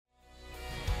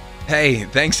Hey,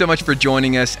 thanks so much for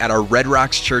joining us at our Red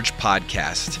Rocks Church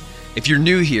podcast. If you're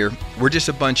new here, we're just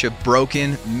a bunch of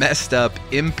broken, messed up,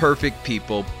 imperfect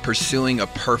people pursuing a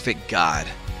perfect God.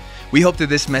 We hope that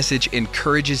this message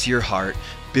encourages your heart,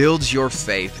 builds your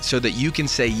faith so that you can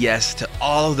say yes to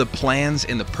all of the plans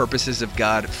and the purposes of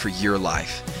God for your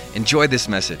life. Enjoy this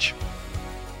message.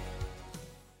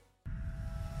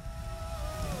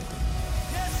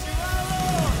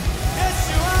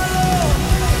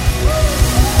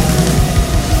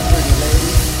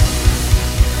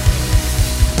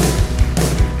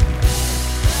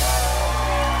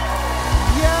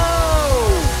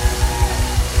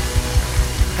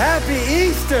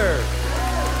 Easter.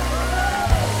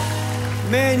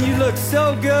 Man, you look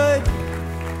so good.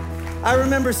 I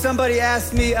remember somebody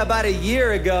asked me about a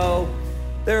year ago,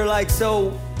 they were like,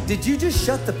 so did you just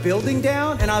shut the building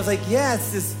down? And I was like, yeah,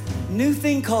 it's this new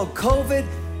thing called COVID.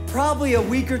 Probably a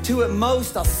week or two at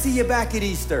most. I'll see you back at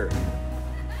Easter.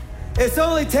 It's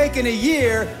only taken a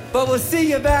year, but we'll see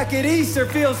you back at Easter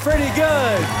feels pretty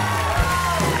good.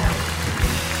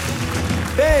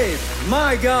 Babe,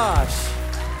 my gosh.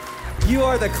 You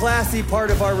are the classy part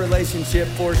of our relationship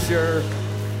for sure.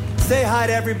 Say hi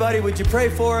to everybody. Would you pray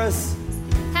for us?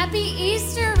 Happy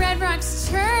Easter, Red Rocks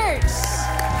Church.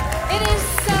 It is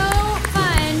so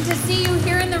fun to see you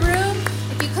here in the room.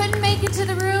 If you couldn't make it to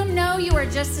the room, know you are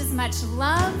just as much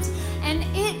loved. And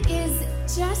it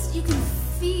is just, you can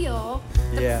feel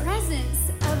the presence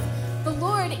of the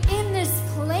Lord in this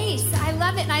place. I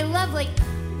love it. And I love,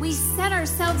 we set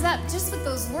ourselves up just with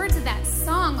those words of that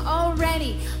song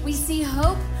already. We see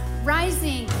hope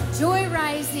rising, joy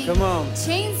rising, come on,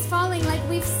 chains falling, like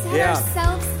we've set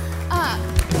ourselves up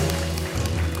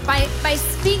by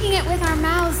speaking it with our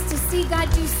mouths to see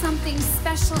God do something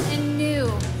special and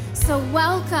new. So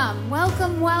welcome,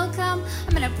 welcome, welcome. I'm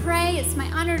going to pray. It's my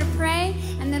honor to pray,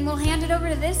 and then we'll hand it over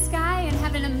to this guy and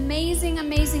have an amazing,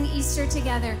 amazing Easter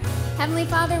together. Heavenly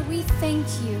Father, we thank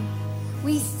you.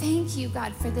 We thank you,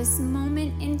 God, for this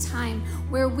moment in time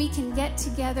where we can get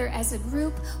together as a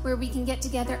group, where we can get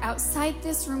together outside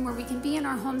this room, where we can be in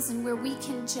our homes, and where we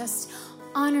can just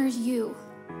honor you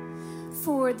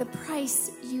for the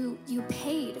price you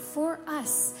paid for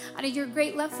us out of your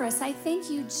great love for us. I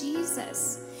thank you,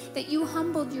 Jesus, that you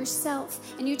humbled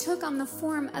yourself and you took on the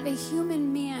form of a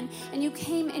human man, and you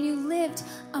came and you lived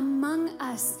among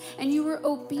us, and you were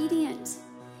obedient.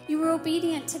 You were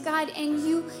obedient to God, and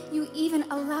you even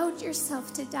allowed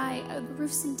yourself to die a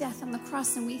gruesome death on the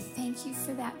cross, and we thank you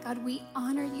for that, God. We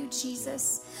honor you,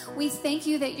 Jesus. We thank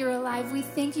you that you're alive. We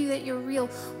thank you that you're real.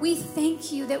 We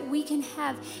thank you that we can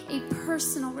have a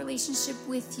personal relationship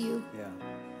with you. Yeah.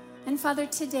 And Father,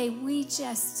 today we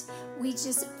just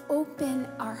open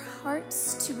our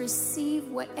hearts to receive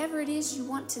whatever it is you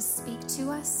want to speak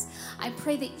to us. I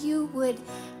pray that you would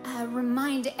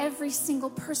remind every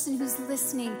single person who's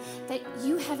listening that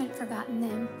you haven't forgotten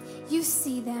them. You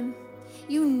see them.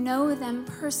 You know them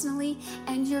personally,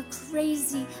 and you're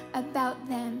crazy about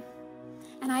them.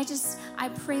 And I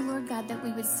pray, Lord God, that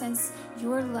we would sense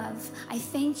your love. I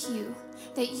thank you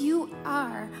that you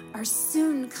are our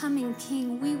soon coming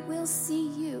King. We will see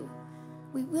you.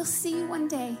 We will see you one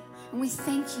day. And we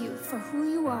thank you for who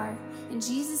you are. In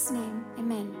Jesus' name,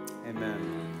 amen.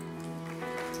 Amen.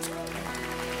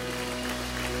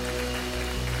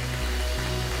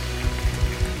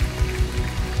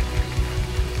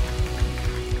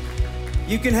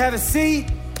 You can have a seat.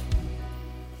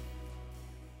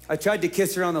 I tried to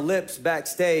kiss her on the lips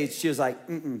backstage. She was like,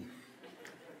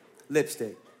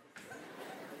 lipstick.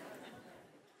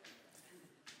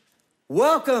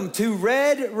 Welcome to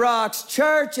Red Rocks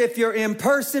Church. If you're in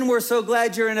person, we're so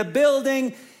glad you're in a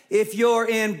building. If you're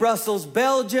in Brussels,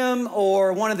 Belgium,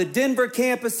 or one of the Denver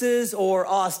campuses, or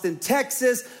Austin,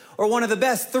 Texas, or one of the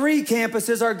best 3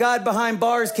 campuses, our God Behind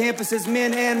Bars campuses,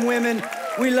 men and women,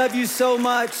 we love you so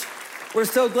much. We're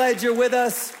so glad you're with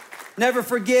us. Never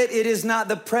forget, it is not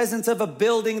the presence of a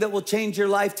building that will change your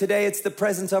life today. It's the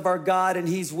presence of our God, and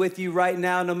he's with you right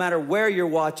now, no matter where you're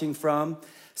watching from.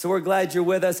 So we're glad you're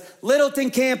with us. Littleton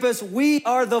campus, we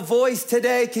are the voice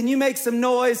today. Can you make some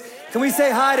noise? Can we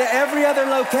say hi to every other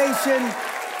location?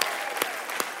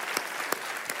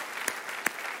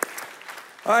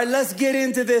 All right, let's get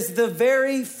into this. The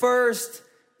very first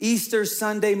Easter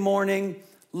Sunday morning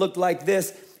looked like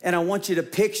this. And I want you to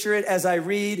picture it as I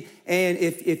read. And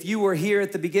if you were here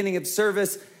at the beginning of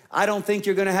service, I don't think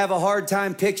you're going to have a hard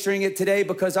time picturing it today,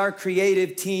 because our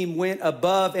creative team went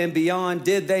above and beyond.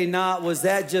 Did they not? Was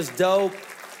that just dope?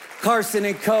 Carson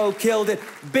and Co. killed it.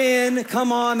 Ben,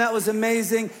 come on, that was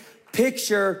amazing.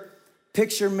 Picture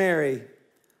Mary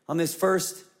on this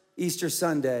first Easter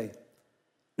Sunday.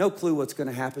 no clue what's going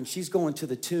to happen. She's going to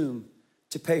the tomb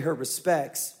to pay her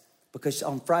respects because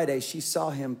on Friday she saw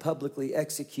him publicly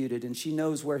executed and she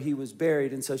knows where he was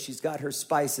buried. And so she's got her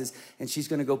spices and she's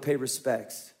going to go pay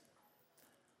respects.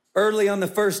 Early on the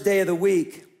first day of the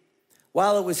week,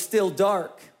 while it was still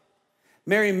dark,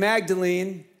 Mary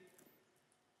Magdelene,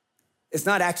 it's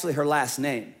not actually her last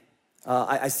name.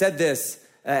 I said this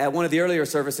at one of the earlier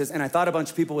services, and I thought a bunch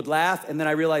of people would laugh, and then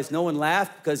I realized no one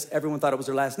laughed because everyone thought it was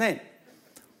her last name.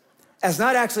 It's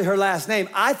not actually her last name.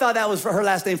 I thought that was for her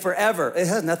last name forever. It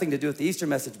has nothing to do with the Easter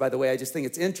message, by the way. I just think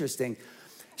it's interesting.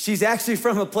 She's actually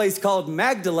from a place called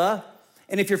Magdala,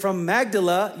 and if you're from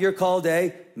Magdala, you're called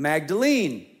a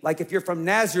Magdalene. Like if you're from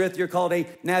Nazareth, you're called a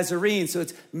Nazarene. So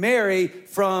it's Mary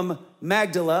from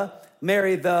Magdala,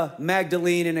 Mary the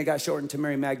Magdalene, and it got shortened to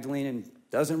Mary Magdelene, and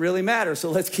doesn't really matter, so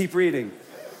let's keep reading.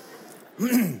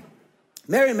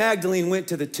 Mary Magdalene went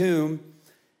to the tomb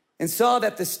and saw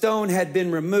that the stone had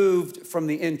been removed from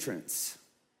the entrance.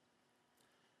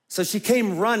 So she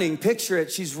came running, picture it,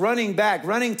 she's running back,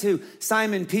 running to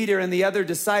Simon Peter and the other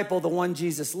disciple, the one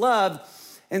Jesus loved,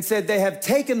 and said, they have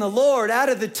taken the Lord out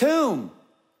of the tomb,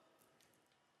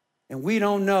 and we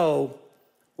don't know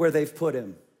where they've put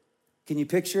him. Can you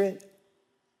picture it?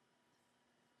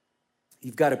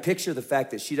 You've got to picture the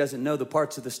fact that she doesn't know the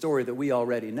parts of the story that we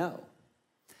already know.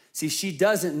 See, she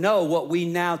doesn't know what we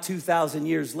now 2,000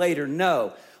 years later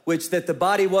know, which that the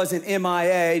body wasn't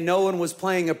MIA, no one was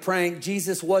playing a prank,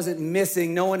 Jesus wasn't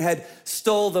missing, no one had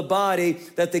stole the body,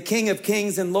 that the King of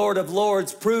Kings and Lord of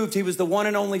Lords proved he was the one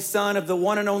and only Son of the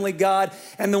one and only God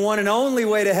and the one and only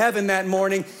way to heaven that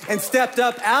morning and stepped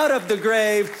up out of the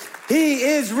grave. He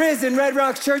is risen, Red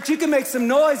Rocks Church. You can make some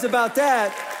noise about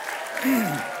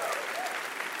that.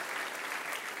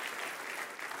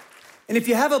 And if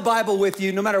you have a Bible with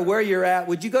you, no matter where you're at,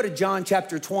 would you go to John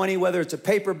chapter 20, whether it's a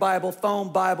paper Bible,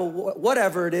 phone Bible,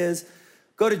 whatever it is,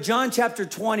 go to John chapter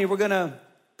 20. We're going to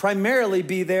primarily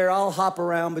be there. I'll hop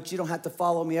around, but you don't have to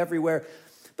follow me everywhere.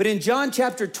 But in John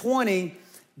chapter 20,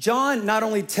 John not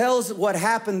only tells what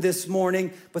happened this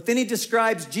morning, but then he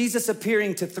describes Jesus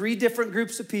appearing to 3 different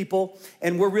groups of people,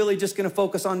 and we're really just going to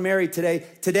focus on Mary today.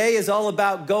 Today is all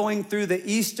about going through the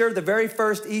Easter, the very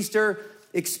first Easter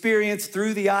experience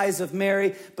through the eyes of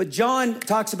Mary. But John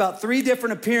talks about 3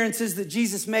 different appearances that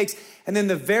Jesus makes. And then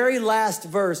the very last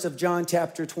verse of John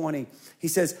chapter 20, he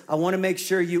says, I want to make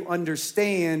sure you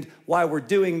understand why we're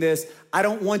doing this. I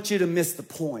don't want you to miss the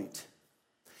point.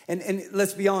 And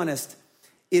let's be honest,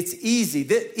 it's easy.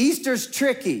 Easter's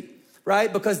tricky,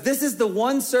 right? Because this is the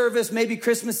one service, maybe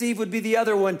Christmas Eve would be the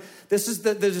other one.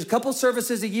 There's a couple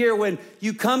services a year when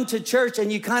you come to church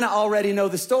and you kind of already know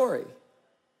the story,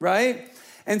 right?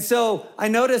 And so I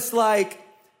noticed like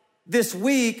this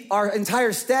week, our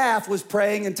entire staff was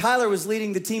praying and Tyler was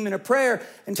leading the team in a prayer.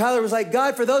 And Tyler was like,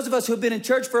 God, for those of us who have been in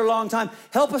church for a long time,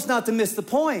 help us not to miss the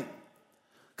point.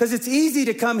 Because it's easy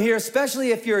to come here,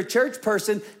 especially if you're a church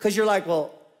person, because you're like,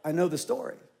 well, I know the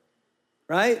story,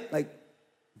 right? Like,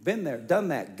 been there, done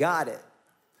that, got it.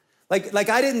 Like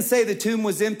I didn't say the tomb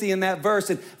was empty in that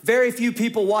verse, and very few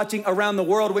people watching around the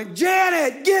world went,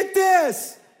 Janet, get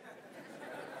this.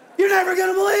 You're never going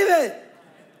to believe it.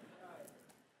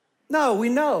 No, we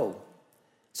know.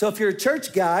 So if you're a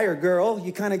church guy or girl,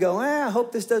 you kind of go, I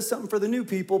hope this does something for the new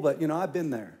people, but, I've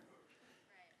been there.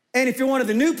 And if you're one of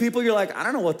the new people, you're like, I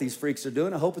don't know what these freaks are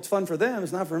doing. I hope it's fun for them.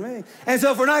 It's not for me. And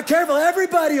so if we're not careful,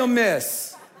 everybody will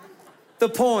miss the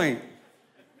point.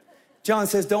 John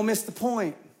says, don't miss the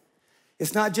point.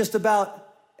 It's not just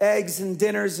about eggs and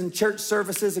dinners and church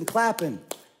services and clapping.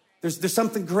 There's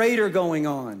something greater going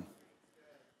on.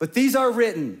 But these are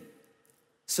written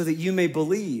so that you may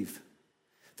believe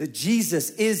that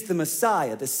Jesus is the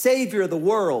Messiah, the Savior of the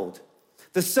world,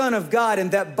 the Son of God,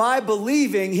 and that by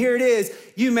believing, here it is,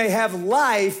 you may have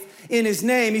life in his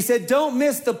name. He said, don't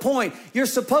miss the point. You're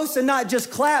supposed to not just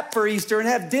clap for Easter and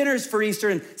have dinners for Easter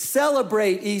and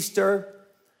celebrate Easter.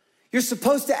 You're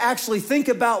supposed to actually think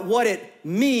about what it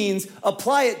means,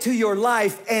 apply it to your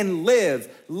life, and live.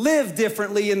 Live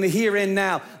differently in the here and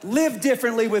now. Live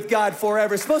differently with God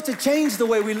forever. It's supposed to change the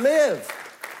way we live.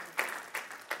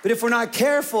 But if we're not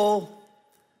careful,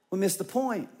 we miss the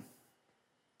point.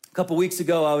 A couple weeks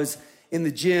ago, I was in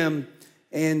the gym,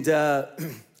 and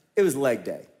it was leg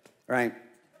day, right?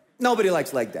 Nobody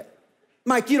likes leg day.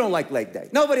 Mike, you don't like leg day.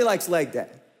 Nobody likes leg day.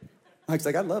 Mike's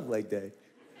like, I love leg day.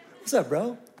 What's up,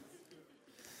 bro?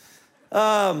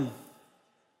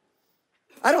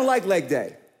 I don't like leg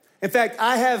day. In fact,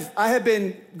 I have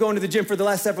been going to the gym for the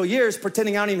last several years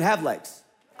pretending I don't even have legs.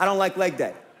 I don't like leg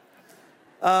day.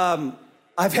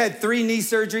 I've had 3 knee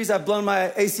surgeries. I've blown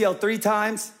my ACL 3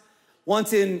 times.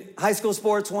 once in high school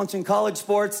sports, once in college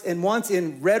sports, and once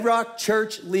in Red Rock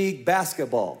Church League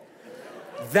basketball.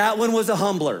 That one was a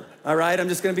humbler, all right? I'm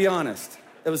just gonna be honest.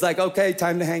 It was like, okay,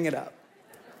 time to hang it up.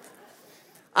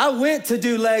 I went to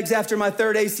do legs after my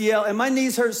third ACL, and my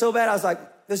knees hurt so bad, I was like,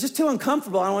 it's just too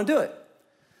uncomfortable, I don't wanna do it.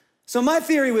 So my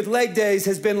theory with leg days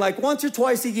has been like once or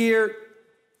twice a year,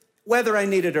 whether I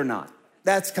need it or not.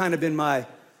 That's kind of been my...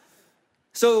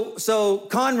 So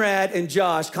Conrad and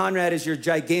Josh, Conrad is your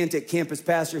gigantic campus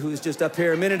pastor who was just up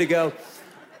here a minute ago.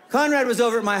 Conrad was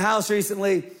over at my house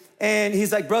recently, and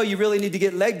he's like, bro, you really need to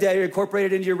get leg day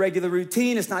incorporated into your regular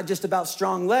routine. It's not just about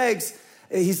strong legs.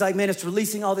 He's like, man, it's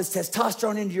releasing all this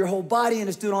testosterone into your whole body, and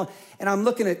it's doing all... And I'm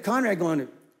looking at Conrad going,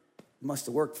 must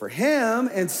have worked for him.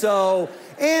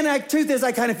 Truth is,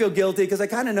 I kind of feel guilty because I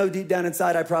kind of know deep down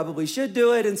inside I probably should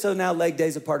do it. And so now leg day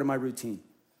is a part of my routine.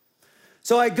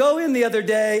 So I go in the other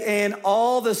day and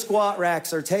all the squat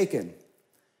racks are taken.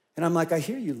 And I'm like, I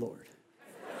hear you, Lord.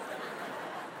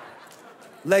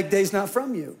 Leg day's not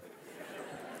from you.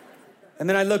 And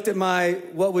then I looked at my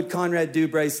What Would Conrad Do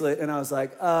bracelet, and I was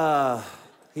like,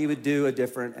 he would do a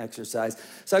different exercise.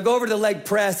 So I go over to the leg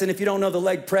press, and if you don't know, the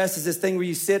leg press is this thing where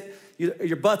you sit,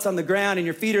 your butt's on the ground and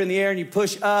your feet are in the air and you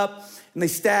push up and they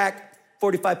stack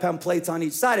 45-pound plates on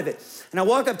each side of it. And I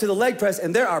walk up to the leg press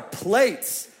and there are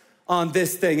plates on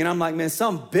this thing. And I'm like, man,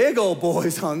 some big old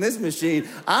boy's on this machine.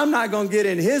 I'm not gonna get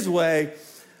in his way.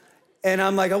 And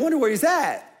I'm like, I wonder where he's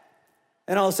at.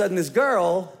 And all of a sudden this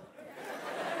girl,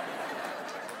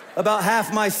 about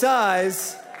half my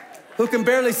size, who can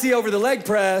barely see over the leg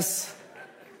press,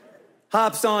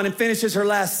 hops on and finishes her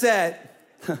last set.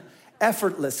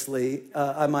 Effortlessly,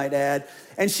 I might add.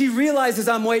 And she realizes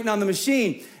I'm waiting on the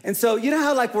machine. And so, you know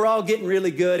how like we're all getting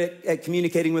really good at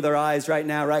communicating with our eyes right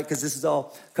now, right? Because this is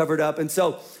all covered up. And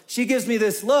so she gives me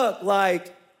this look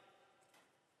like,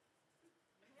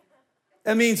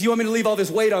 that means you want me to leave all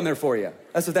this weight on there for you.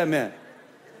 That's what that meant.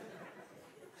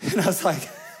 And I was like,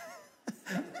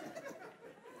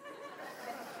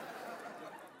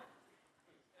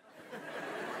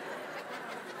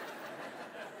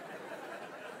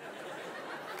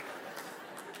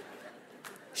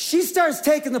 she starts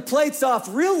taking the plates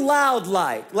off real loud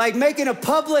like making a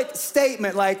public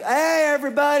statement like, hey,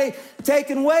 everybody,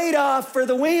 taking weight off for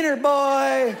the wiener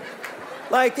boy.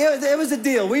 Like, it was a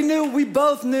deal. We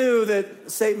both knew that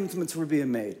statements were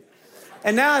being made.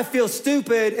 And now I feel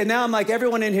stupid, and now I'm like,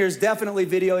 everyone in here is definitely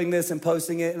videoing this and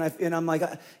posting it, and I'm like,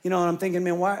 and I'm thinking,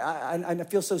 man, why? I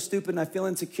feel so stupid, and I feel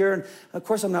insecure, and of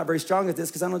course I'm not very strong at this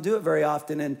because I don't do it very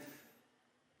often, and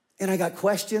I got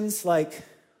questions like,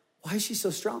 why is she so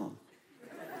strong?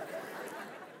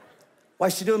 Why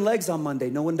is she doing legs on Monday?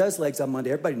 No one does legs on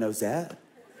Monday. Everybody knows that.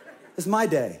 It's my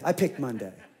day. I picked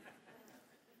Monday.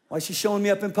 Why is she showing me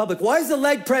up in public? Why is the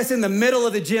leg press in the middle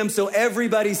of the gym so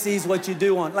everybody sees what you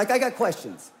do on? Like, I got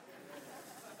questions.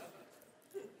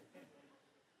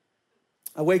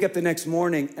 I wake up the next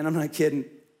morning, and I'm not kidding.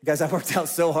 Guys, I worked out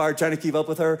so hard trying to keep up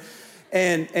with her,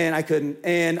 and I couldn't.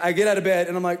 And I get out of bed,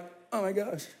 and I'm like, oh my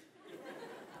gosh.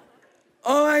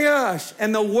 Oh my gosh.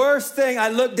 And the worst thing, I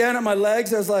looked down at my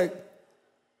legs, I was like,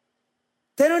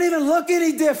 they don't even look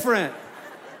any different.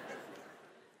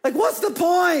 Like, what's the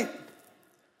point?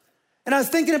 And I was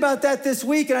thinking about that this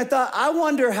week, and I thought, I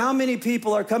wonder how many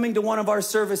people are coming to one of our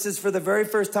services for the very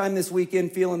first time this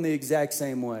weekend feeling the exact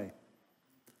same way.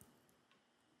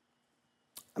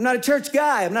 I'm not a church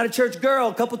guy. I'm not a church girl.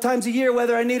 A couple times a year,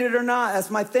 whether I need it or not, that's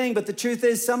my thing. But the truth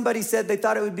is, somebody said they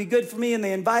thought it would be good for me, and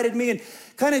they invited me. And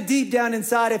kind of deep down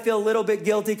inside, I feel a little bit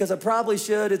guilty because I probably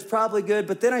should. It's probably good.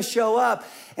 But then I show up,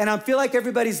 and I feel like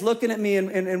everybody's looking at me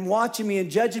and watching me and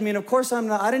judging me. And of course, I'm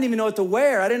not. I didn't even know what to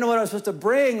wear. I didn't know what I was supposed to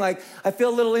bring. Like, I feel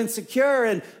a little insecure.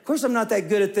 And of course, I'm not that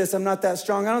good at this. I'm not that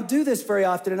strong. I don't do this very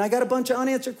often. And I got a bunch of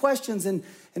unanswered questions. And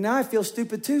now I feel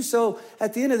stupid too. So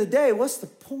at the end of the day, what's the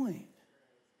point?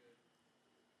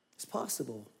 It's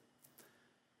possible.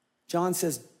 John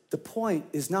says the point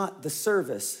is not the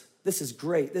service. This is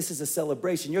great. This is a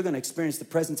celebration. You're going to experience the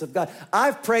presence of God.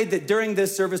 I've prayed that during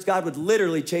this service, God would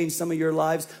literally change some of your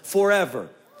lives forever.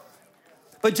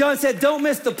 But John said, don't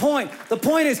miss the point. The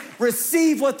point is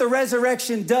receive what the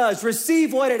resurrection does.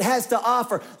 Receive what it has to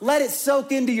offer. Let it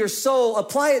soak into your soul.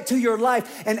 Apply it to your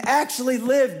life and actually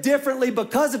live differently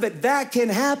because of it. That can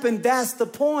happen. That's the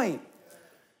point.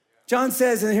 John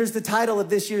says, and here's the title of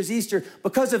this year's Easter,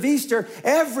 because of Easter,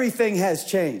 everything has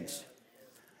changed.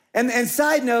 And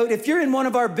side note, if you're in one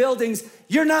of our buildings,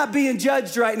 you're not being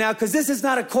judged right now because this is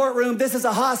not a courtroom. This is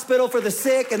a hospital for the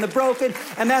sick and the broken,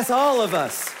 and that's all of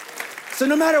us. So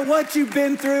no matter what you've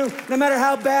been through, no matter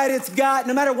how bad it's got,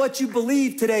 no matter what you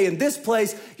believe today in this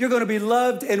place, you're going to be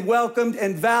loved and welcomed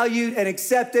and valued and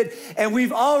accepted. And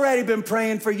we've already been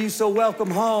praying for you, so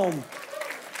welcome home.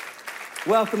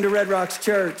 Welcome to Red Rocks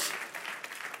Church.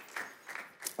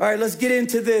 All right, let's get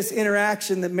into this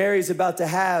interaction that Mary's about to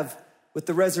have with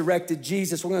the resurrected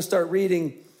Jesus. We're going to start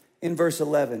reading in verse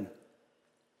 11.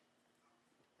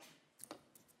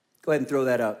 Go ahead and throw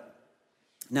that up.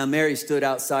 Now Mary stood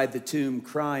outside the tomb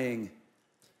crying.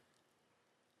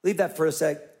 Leave that for a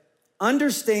sec.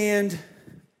 Understand,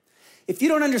 if you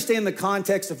don't understand the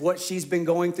context of what she's been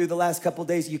going through the last couple of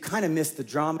days, you kind of miss the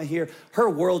drama here. Her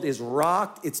world is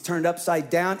rocked, it's turned upside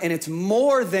down, and it's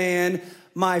more than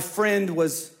my friend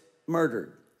was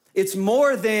murdered. It's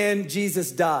more than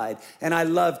Jesus died and I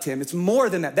loved him. It's more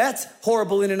than that. That's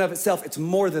horrible in and of itself. It's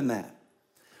more than that.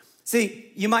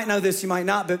 See, you might know this, you might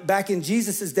not, but back in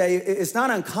Jesus' day, it's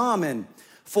not uncommon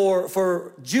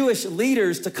for Jewish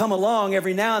leaders to come along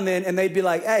every now and then and they'd be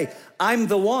like, hey, I'm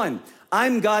the one.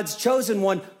 I'm God's chosen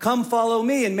one. Come follow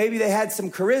me. And maybe they had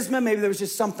some charisma. Maybe there was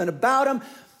just something about them.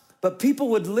 But people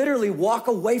would literally walk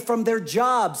away from their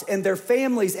jobs and their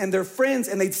families and their friends,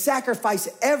 and they'd sacrifice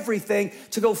everything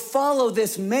to go follow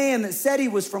this man that said he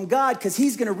was from God because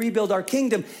he's going to rebuild our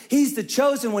kingdom. He's the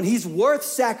chosen one. He's worth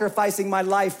sacrificing my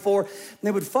life for. And they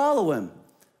would follow him.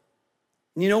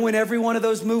 And you know when every one of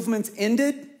those movements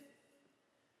ended?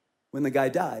 When the guy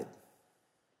died.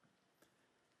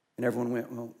 And everyone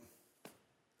went, well,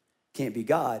 can't be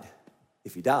God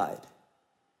if he died.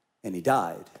 And he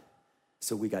died.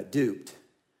 So we got duped,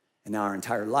 and now our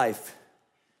entire life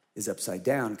is upside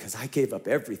down because I gave up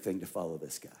everything to follow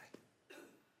this guy.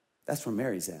 That's where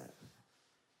Mary's at.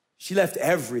 She left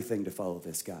everything to follow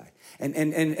this guy.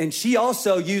 And she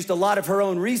also used a lot of her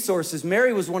own resources.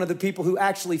 Mary was one of the people who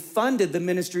actually funded the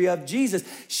ministry of Jesus.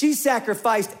 She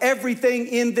sacrificed everything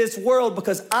in this world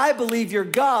because I believe you're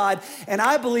God, and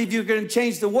I believe you're going to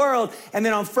change the world. And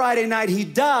then on Friday night, he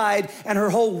died, and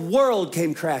her whole world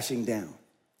came crashing down.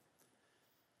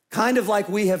 Kind of like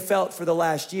we have felt for the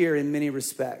last year in many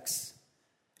respects.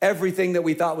 Everything that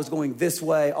we thought was going this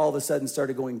way, all of a sudden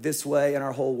started going this way, and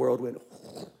our whole world went,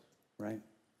 right?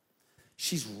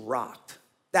 She's rocked.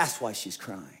 That's why she's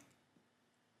crying.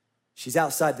 She's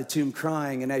outside the tomb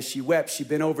crying, and as she wept, she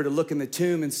bent over to look in the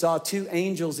tomb and saw two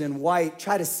angels in white.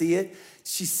 Try to see it.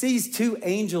 She sees two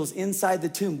angels inside the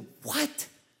tomb. What?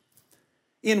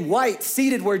 In white,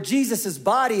 seated where Jesus'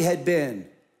 body had been.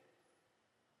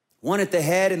 One at the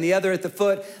head and the other at the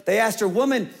foot. They asked her,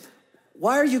 woman,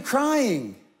 why are you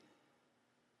crying?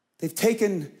 They've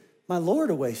taken my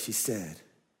Lord away, she said.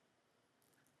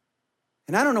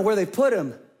 And I don't know where they put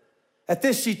him. At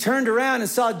this, she turned around and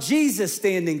saw Jesus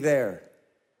standing there.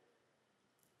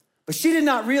 But she did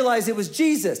not realize it was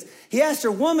Jesus. He asked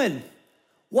her, woman,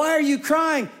 why are you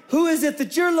crying? Who is it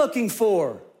that you're looking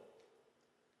for?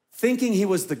 Thinking he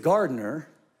was the gardener,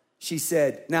 she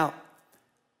said, now,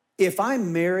 if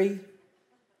I'm Mary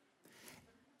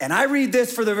and I read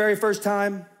this for the very first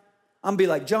time, I'm gonna be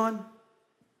like, John,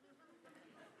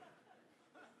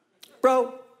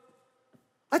 bro,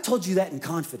 I told you that in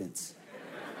confidence.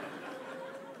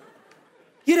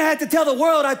 You didn't have to tell the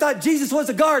world I thought Jesus was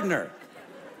a gardener.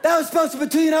 That was supposed to be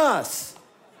between us.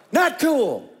 Not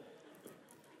cool.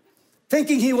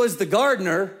 Thinking he was the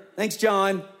gardener, thanks,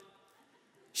 John,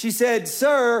 she said,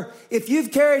 sir, if you've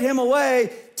carried him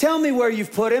away, tell me where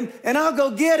you've put him, and I'll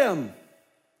go get him.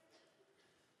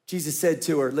 Jesus said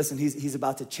to her, listen, he's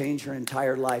about to change her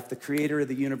entire life. The creator of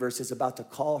the universe is about to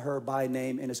call her by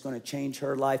name, and it's going to change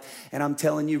her life. And I'm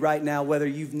telling you right now, whether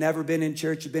you've never been in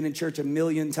church, you've been in church a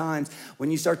million times,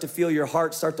 when you start to feel your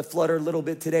heart start to flutter a little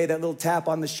bit today, that little tap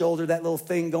on the shoulder, that little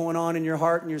thing going on in your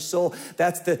heart and your soul,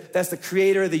 that's the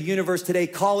creator of the universe today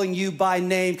calling you by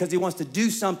name because he wants to do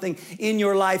something in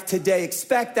your life today.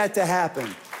 Expect that to happen.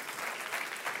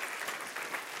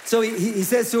 So he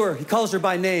says to her, he calls her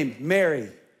by name, Mary.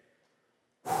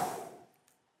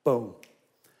 Boom.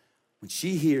 When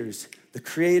she hears the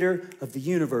creator of the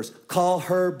universe call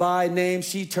her by name,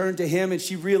 she turned to him and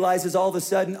she realizes all of a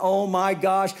sudden, oh my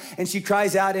gosh, and she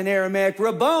cries out in Aramaic,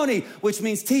 Rabboni, which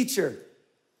means teacher. And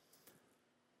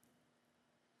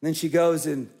then she goes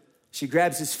and she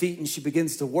grabs his feet and she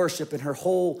begins to worship, and her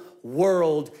whole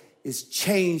world is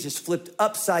changed, is flipped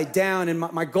upside down. And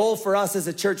my goal for us as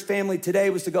a church family today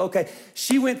was to go, okay,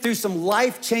 she went through some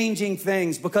life-changing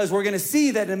things, because we're gonna see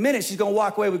that in a minute she's gonna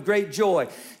walk away with great joy.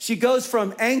 She goes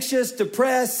from anxious,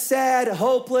 depressed, sad,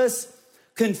 hopeless,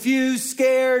 confused,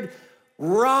 scared,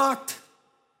 rocked,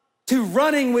 to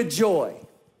running with joy.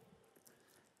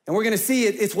 And we're gonna see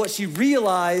it's what she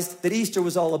realized that Easter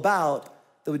was all about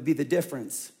that would be the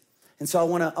difference. And so I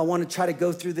want to try to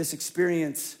go through this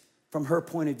experience from her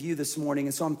point of view this morning.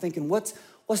 And so I'm thinking, what's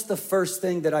the first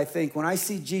thing that I think when I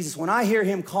see Jesus, when I hear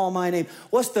him call my name,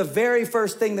 what's the very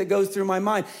first thing that goes through my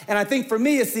mind? And I think for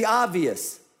me, it's the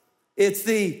obvious. It's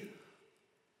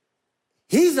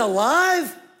he's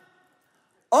alive?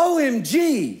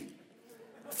 OMG.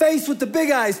 Face with the big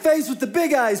eyes, face with the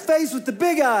big eyes, face with the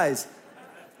big eyes.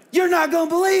 You're not gonna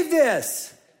believe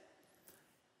this.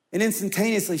 And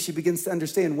instantaneously, she begins to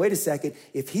understand, wait a second,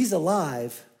 if he's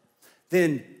alive,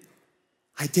 then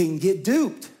I didn't get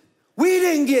duped. We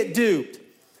didn't get duped.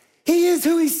 He is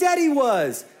who he said he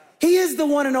was. He is the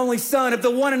one and only Son of the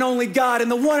one and only God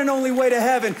and the one and only way to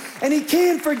heaven. And he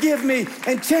can forgive me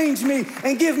and change me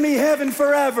and give me heaven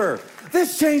forever.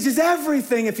 This changes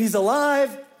everything if he's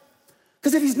alive.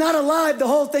 Because if he's not alive, the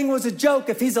whole thing was a joke.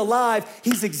 If he's alive,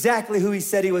 he's exactly who he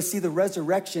said he was. See, the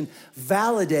resurrection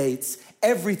validates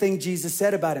everything Jesus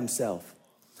said about himself.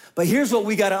 But here's what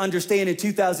we got to understand in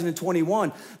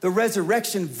 2021. The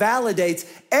resurrection validates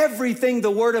everything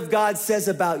the Word of God says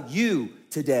about you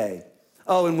today.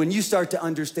 Oh, and when you start to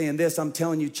understand this, I'm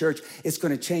telling you, church, it's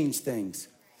going to change things.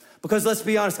 Because let's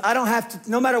be honest, I don't have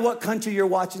to, no matter what country you're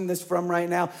watching this from right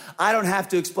now, I don't have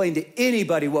to explain to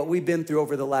anybody what we've been through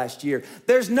over the last year.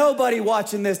 There's nobody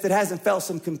watching this that hasn't felt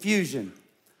some confusion,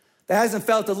 that hasn't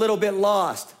felt a little bit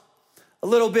lost, a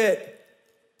little bit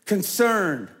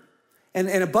concerned. And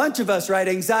a bunch of us, right,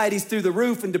 anxiety's through the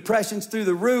roof and depression's through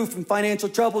the roof and financial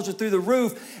troubles are through the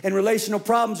roof and relational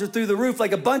problems are through the roof.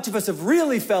 Like a bunch of us have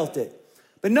really felt it.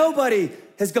 But nobody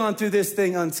has gone through this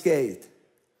thing unscathed.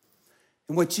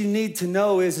 And what you need to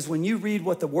know is when you read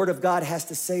what the Word of God has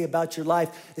to say about your life,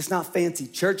 it's not fancy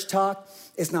church talk.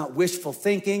 It's not wishful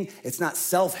thinking. It's not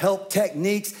self-help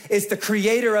techniques. It's the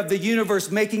creator of the universe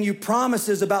making you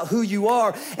promises about who you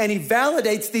are. And he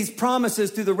validates these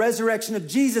promises through the resurrection of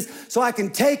Jesus so I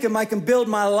can take them. I can build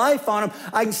my life on them.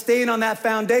 I can stand on that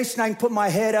foundation. I can put my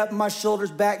head up and my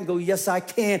shoulders back and go, yes, I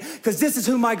can, because this is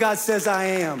who my God says I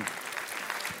am.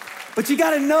 But you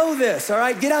got to know this, all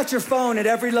right? Get out your phone at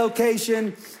every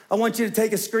location. I want you to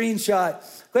take a screenshot.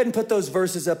 Go ahead and put those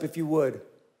verses up if you would.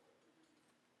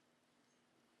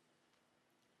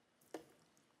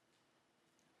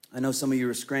 I know some of you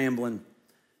are scrambling.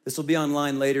 This will be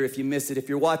online later if you miss it. If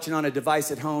you're watching on a device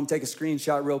at home, take a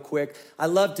screenshot real quick. I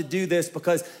love to do this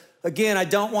because, again, I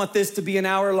don't want this to be an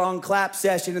hour-long clap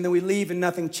session and then we leave and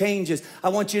nothing changes. I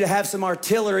want you to have some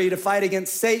artillery to fight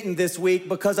against Satan this week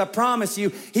because I promise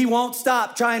you, he won't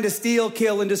stop trying to steal,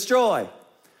 kill, and destroy.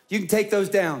 You can take those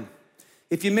down.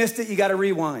 If you missed it, you got to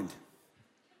rewind.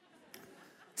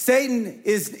 Satan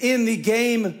is in the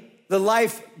game, the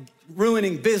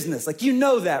life-ruining business. Like, you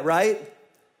know that, right?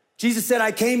 Jesus said,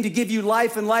 I came to give you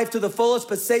life and life to the fullest,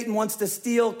 but Satan wants to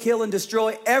steal, kill, and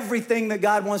destroy everything that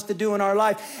God wants to do in our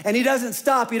life. And he doesn't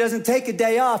stop. He doesn't take a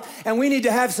day off. And we need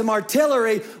to have some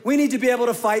artillery. We need to be able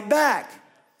to fight back.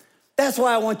 That's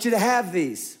why I want you to have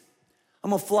these.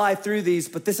 I'm going to fly through these,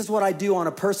 but this is what I do on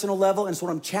a personal level, and it's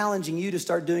what I'm challenging you to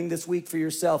start doing this week for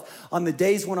yourself. On the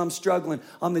days when I'm struggling,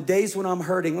 on the days when I'm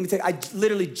hurting, let me tell you, I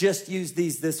literally just used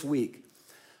these this week.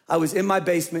 I was in my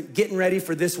basement getting ready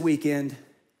for this weekend,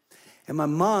 and my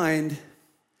mind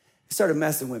started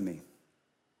messing with me.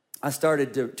 I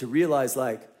started to realize,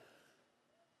 like,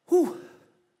 a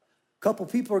couple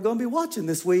people are going to be watching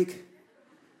this week.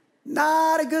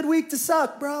 Not a good week to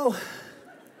suck, bro.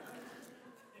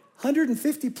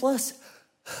 150 plus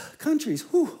countries.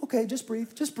 Okay, just breathe.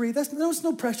 That's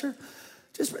no pressure.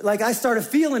 Like I started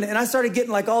feeling it and I started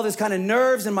getting like all this kind of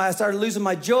nerves and I started losing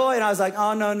my joy and I was like,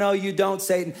 oh, no, you don't,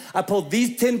 Satan. I pulled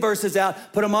these 10 verses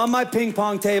out, put them on my ping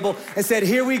pong table and said,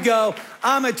 here we go.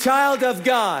 I'm a child of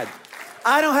God.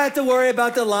 I don't have to worry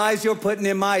about the lies you're putting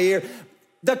in my ear.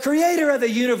 The creator of the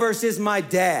universe is my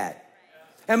dad.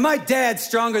 And my dad's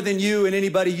stronger than you and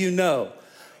anybody you know.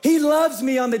 He loves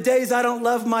me on the days I don't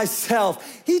love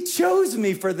myself. He chose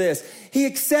me for this. He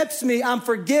accepts me. I'm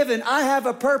forgiven. I have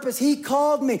a purpose. He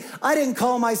called me. I didn't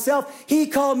call myself. He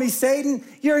called me. Satan,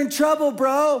 you're in trouble,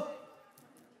 bro.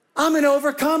 I'm an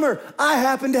overcomer. I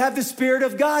happen to have the Spirit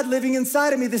of God living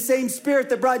inside of me, the same Spirit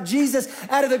that brought Jesus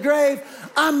out of the grave.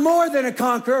 I'm more than a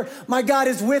conqueror. My God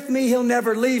is with me. He'll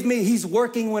never leave me. He's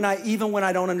working even when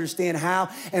I don't understand how.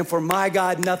 And for my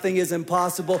God, nothing is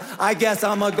impossible. I guess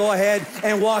I'm going to go ahead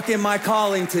and walk in my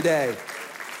calling today.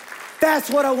 That's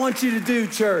what I want you to do,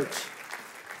 church.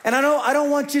 And I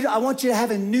want you to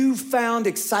have a newfound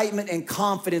excitement and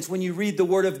confidence when you read the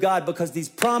Word of God because these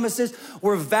promises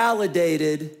were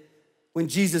validated when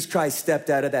Jesus Christ stepped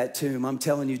out of that tomb. I'm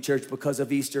telling you, church, because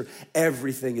of Easter,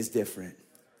 everything is different.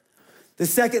 The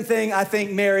second thing, I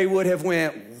think Mary would have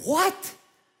went, what?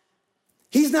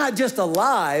 He's he's not just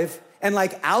alive and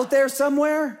like out there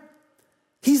somewhere.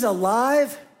 He's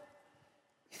alive.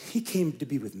 He came to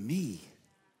be with me,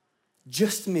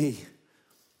 just me,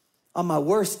 on my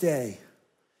worst day,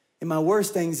 in my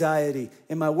worst anxiety,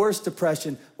 in my worst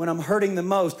depression, when I'm hurting the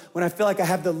most, when I feel like I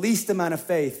have the least amount of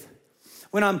faith,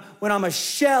 when I'm a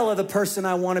shell of the person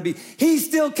I want to be. He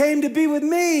still came to be with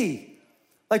me.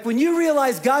 Like when you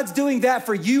realize God's doing that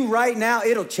for you right now,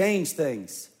 it'll change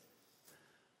things.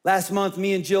 Last month,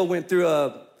 me and Jill went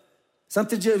through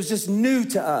something that was just new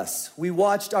to us. We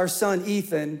watched our son,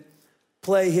 Ethan,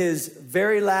 play his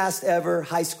very last ever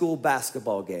high school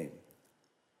basketball game.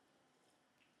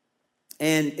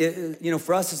 And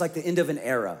for us, it's like the end of an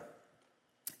era.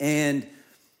 And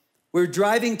we're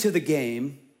driving to the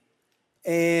game,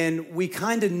 and we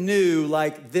kind of knew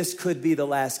like this could be the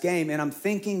last game. And I'm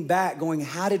thinking back going,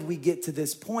 how did we get to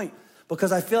this point?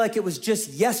 Because I feel like it was just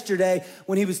yesterday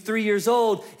when he was 3 years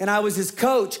old and I was his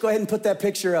coach. Go ahead and put that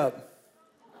picture up.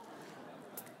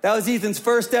 That was Ethan's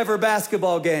first ever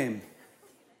basketball game.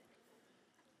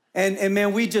 And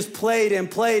man, we just played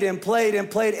and played and played and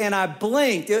played, and I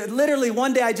blinked. Literally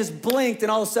one day I just blinked,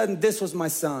 and all of a sudden this was my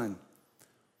son.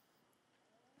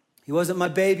 He wasn't my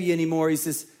baby anymore. He's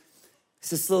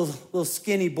this little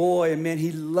skinny boy, and man,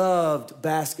 he loved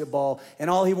basketball. And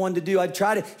all he wanted to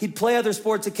do, he'd play other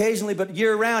sports occasionally, but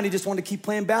year round, he just wanted to keep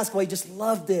playing basketball. He just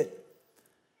loved it.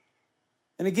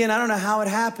 And again, I don't know how it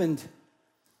happened.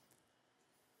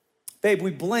 Babe,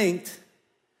 we blinked,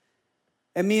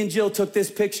 and me and Jill took this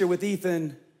picture with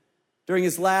Ethan during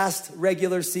his last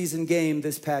regular season game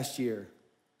this past year.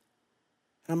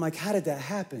 And I'm like, how did that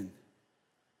happen?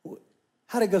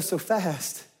 How did it go so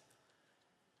fast?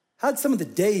 How did some of the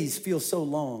days feel so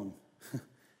long?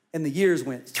 And the years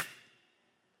went.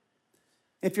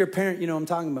 If you're a parent, you know what I'm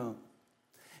talking about.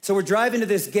 So we're driving to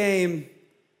this game,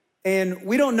 and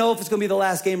we don't know if it's gonna be the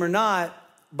last game or not,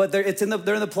 but they're in the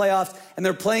playoffs, and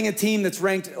they're playing a team that's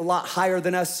ranked a lot higher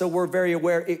than us, so we're very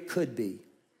aware it could be.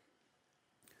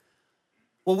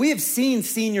 Well, we have seen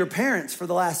senior parents for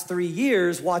the last 3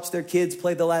 years watch their kids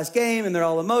play the last game, and they're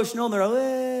all emotional, and they're all,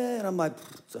 and I'm like,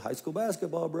 it's a high school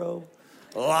basketball, bro.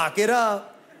 Lock it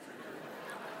up.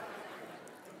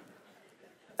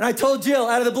 And I told Jill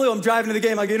out of the blue, I'm driving to the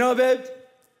game, like, you know what, babe?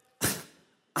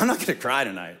 I'm not gonna cry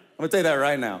tonight. I'm gonna tell you that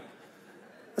right now.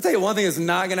 I'll tell you one thing that's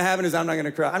not gonna happen is I'm not gonna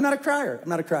cry. I'm not a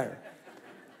crier.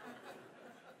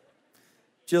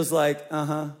 Jill's like,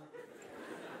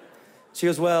 She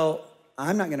goes, well,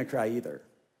 I'm not gonna cry either.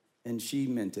 And she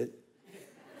meant it.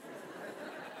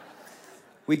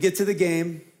 We get to the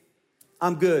game.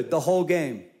 I'm good the whole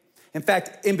game. In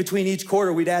fact, in between each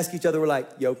quarter, we'd ask each other, we're like,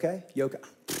 you okay? You okay?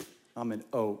 I'm an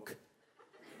oak.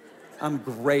 I'm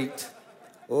great.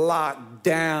 Locked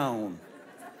down.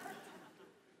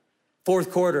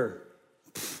 Fourth quarter,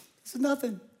 this is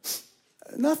nothing.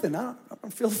 Nothing, I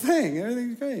don't feel a thing.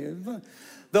 Everything's great.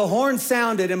 The horn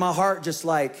sounded and my heart just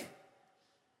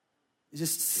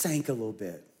sank a little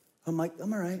bit. I'm like,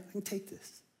 I'm all right, I can take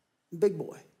this. I'm a big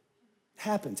boy. It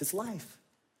happens, it's life.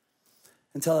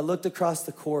 Until I looked across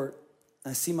the court,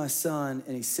 I see my son,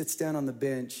 and he sits down on the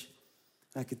bench,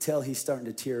 and I could tell he's starting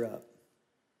to tear up.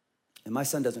 And my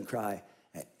son doesn't cry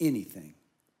at anything.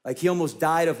 Like he almost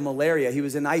died of malaria. He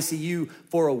was in ICU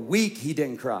for a week, he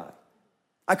didn't cry.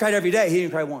 I cried every day, he didn't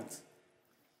cry once.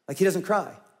 Like he doesn't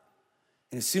cry.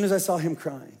 And as soon as I saw him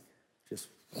crying,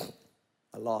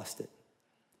 I lost it.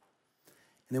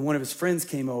 And then one of his friends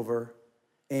came over,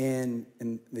 and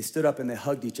they stood up and they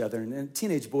hugged each other. And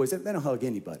teenage boys, they don't hug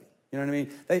anybody. You know what I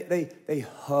mean? They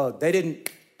hugged. They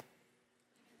didn't.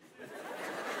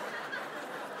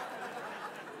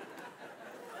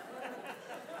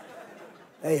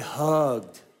 They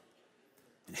hugged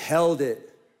and held it.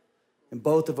 And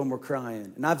both of them were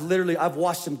crying. And I've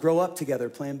watched them grow up together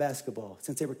playing basketball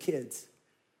since they were kids.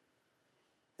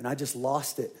 And I just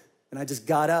lost it. And I just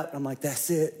got up and I'm like, that's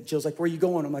it. And Jill's like, where are you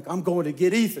going? I'm like, I'm going to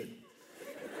get Ethan.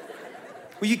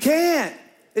 Well, you can't.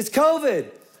 It's COVID.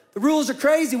 The rules are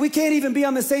crazy. We can't even be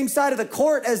on the same side of the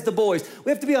court as the boys.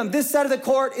 We have to be on this side of the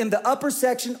court in the upper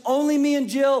section. Only me and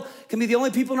Jill can be the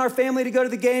only people in our family to go to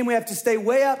the game. We have to stay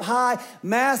way up high,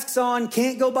 masks on,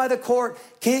 can't go by the court,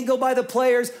 can't go by the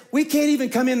players. We can't even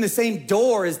come in the same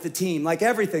door as the team, like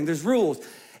everything. There's rules.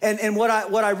 And what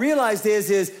I realized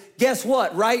is guess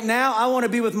what? Right now, I want to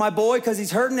be with my boy because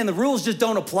he's hurting and the rules just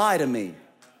don't apply to me.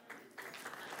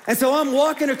 And so I'm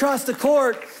walking across the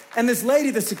court, and this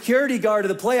lady, the security guard of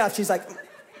the playoffs, she's like,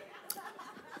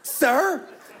 sir.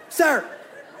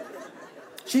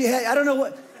 I don't know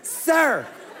what, sir.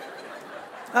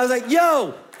 I was like,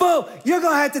 yo, boo, you're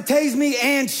gonna have to tase me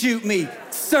and shoot me.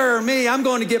 Sir, me, I'm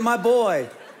going to get my boy.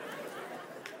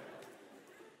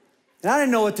 And I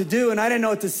didn't know what to do and I didn't know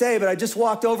what to say, but I just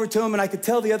walked over to him and I could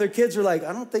tell the other kids were like,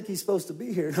 I don't think he's supposed to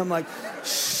be here. And I'm like,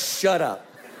 shut up.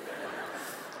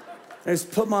 And I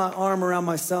just put my arm around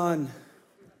my son.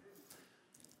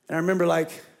 And I remember like,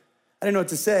 I didn't know what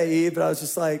to say, Eve, but I was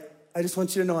just like, I just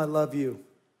want you to know I love you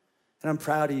and I'm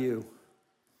proud of you.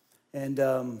 And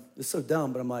it's so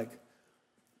dumb, but I'm like,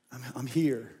 I'm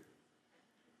here.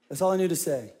 That's all I knew to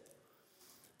say.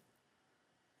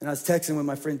 And I was texting with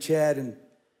my friend Chad and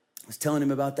I was telling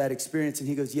him about that experience, and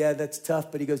he goes, yeah, that's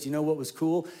tough, but he goes, you know what was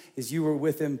cool is you were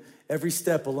with him every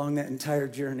step along that entire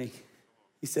journey.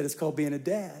 He said, it's called being a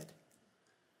dad,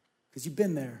 because you've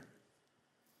been there.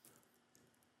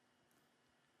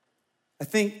 I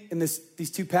think in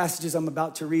these two passages I'm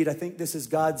about to read, I think this is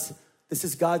God's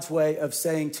way of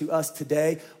saying to us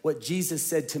today what Jesus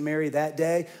said to Mary that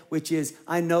day, which is,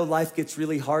 I know life gets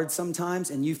really hard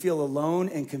sometimes and you feel alone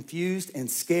and confused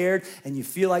and scared and you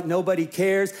feel like nobody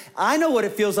cares. I know what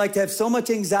it feels like to have so much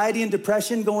anxiety and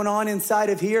depression going on inside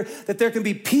of here that there can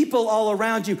be people all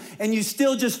around you and you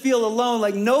still just feel alone,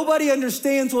 like nobody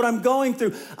understands what I'm going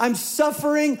through. I'm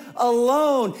suffering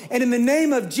alone. And in the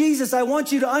name of Jesus, I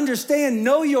want you to understand,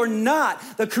 no, you're not.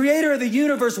 The creator of the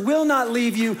universe will not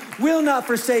leave you, will not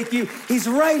forsake you. He's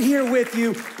right here with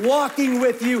you, walking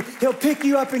with you. He'll pick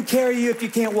you up and carry you if you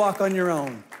can't walk on your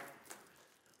own.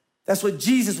 That's what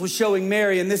Jesus was showing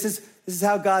Mary, and this is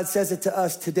how God says it to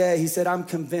us today. He said, I'm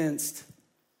convinced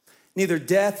neither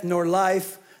death nor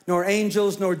life, nor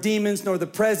angels, nor demons, nor the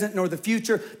present, nor the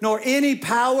future, nor any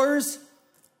powers,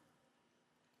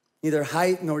 neither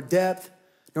height nor depth,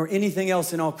 nor anything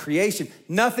else in all creation.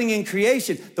 Nothing in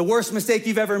creation. The worst mistake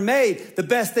you've ever made, the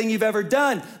best thing you've ever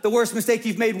done, the worst mistake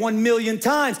you've made 1 million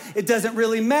times. It doesn't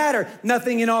really matter.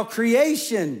 Nothing in all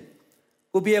creation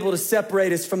will be able to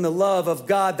separate us from the love of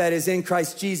God that is in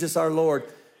Christ Jesus our Lord.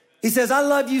 He says, I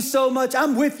love you so much.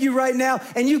 I'm with you right now,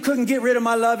 and you couldn't get rid of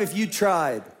my love if you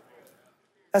tried.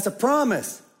 That's a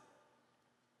promise.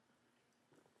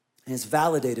 And it's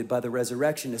validated by the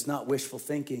resurrection. It's not wishful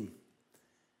thinking.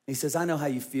 He says, I know how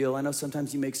you feel. I know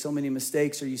sometimes you make so many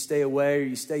mistakes, or you stay away, or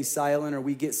you stay silent, or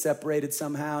we get separated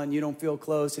somehow and you don't feel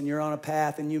close and you're on a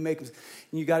path and you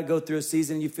got to go through a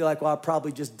season and you feel like, well, I'm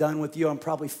probably just done with you. I'm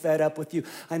probably fed up with you.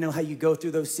 I know how you go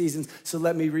through those seasons. So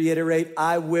let me reiterate,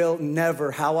 I will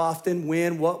never. How often,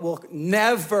 when, what will,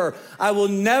 never. I will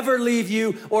never leave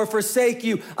you or forsake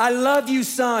you. I love you,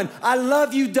 son. I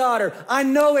love you, daughter. I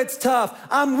know it's tough.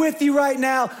 I'm with you right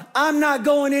now. I'm not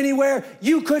going anywhere.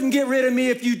 You couldn't get rid of me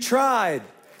if you tried.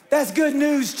 That's good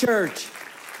news, church.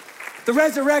 The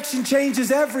resurrection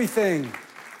changes everything.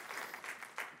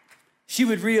 She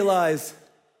would realize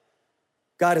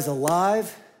God is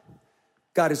alive,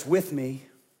 God is with me,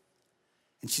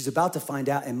 and she's about to find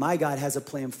out, and my God has a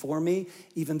plan for me,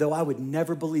 even though I would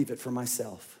never believe it for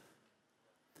myself.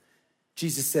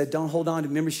 Jesus said, don't hold on to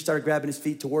me. Remember, she started grabbing his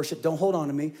feet to worship. Don't hold on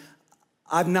to me.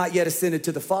 I've not yet ascended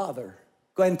to the Father.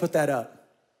 Go ahead and put that up.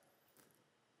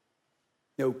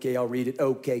 Okay, I'll read it.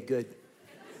 Okay, good.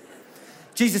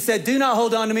 Jesus said, do not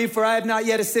hold on to me, for I have not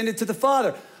yet ascended to the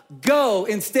Father. Go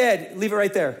instead. Leave it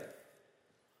right there.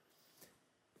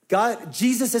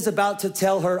 Jesus is about to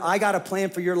tell her, I got a plan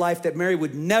for your life that Mary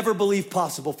would never believe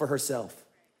possible for herself.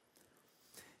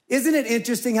 Isn't it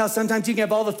interesting how sometimes you can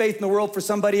have all the faith in the world for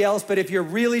somebody else, but if you're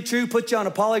really true, put you on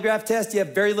a polygraph test, you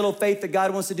have very little faith that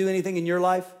God wants to do anything in your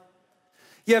life?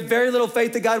 You have very little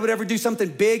faith that God would ever do something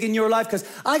big in your life, because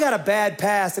I got a bad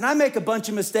past and I make a bunch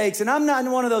of mistakes and I'm not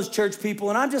one of those church people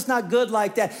and I'm just not good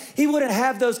like that. He wouldn't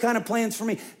have those kind of plans for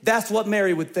me. That's what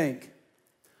Mary would think.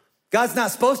 God's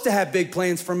not supposed to have big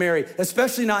plans for Mary,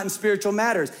 especially not in spiritual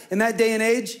matters. In that day and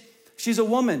age, she's a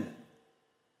woman.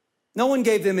 No one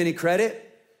gave them any credit.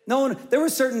 There were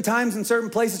certain times in certain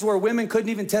places where women couldn't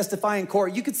even testify in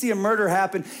court. You could see a murder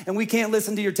happen and we can't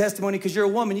listen to your testimony because you're a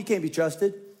woman. You can't be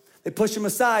trusted. They push him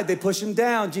aside. They push him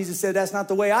down. Jesus said, that's not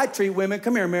the way I treat women.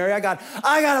 Come here, Mary. I got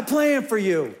a plan for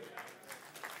you.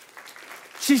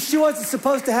 She wasn't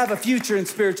supposed to have a future in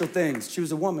spiritual things. She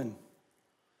was a woman.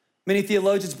 Many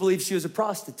theologians believe she was a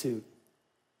prostitute.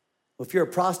 Well, if you're a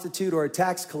prostitute or a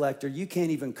tax collector, you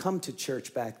can't even come to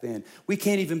church back then. We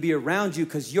can't even be around you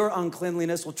because your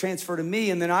uncleanliness will transfer to me,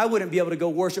 and then I wouldn't be able to go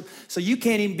worship, so you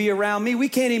can't even be around me. We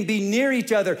can't even be near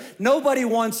each other. Nobody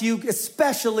wants you,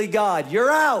 especially God.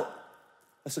 You're out.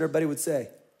 That's what everybody would say.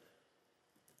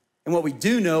 And what we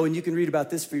do know, and you can read about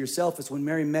this for yourself, is when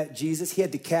Mary met Jesus, he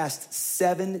had to cast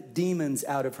 7 demons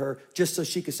out of her just so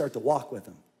she could start to walk with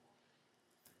him.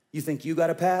 You think you got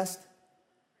a past?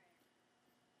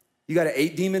 You got an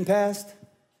 8 demon past?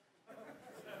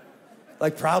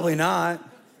 Like, probably not.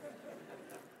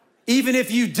 Even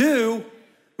if you do,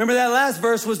 Remember that last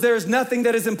verse was, there is nothing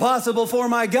that is impossible for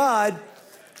my God.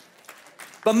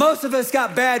 But most of us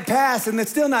got bad pasts, and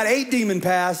it's still not 8 demon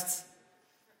pasts.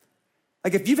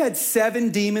 Like if you've had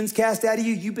 7 demons cast out of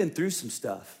you, you've been through some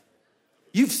stuff.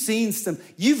 You've seen some.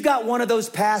 You've got one of those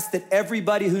pasts that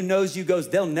everybody who knows you goes,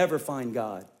 they'll never find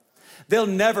God. They'll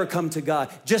never come to God.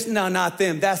 Just no, not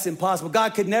them. That's impossible.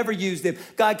 God could never use them.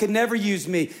 God could never use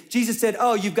me. Jesus said,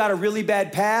 oh, you've got a really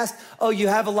bad past. Oh, you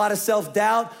have a lot of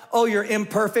self-doubt. Oh, you're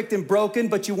imperfect and broken,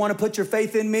 but you want to put your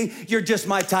faith in me? You're just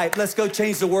my type. Let's go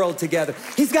change the world together.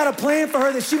 He's got a plan for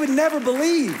her that she would never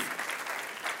believe.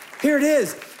 Here it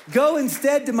is. Go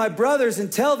instead to my brothers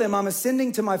and tell them I'm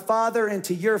ascending to my Father and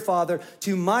to your Father,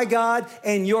 to my God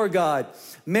and your God.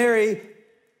 Mary,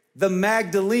 the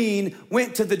Magdalene,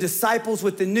 went to the disciples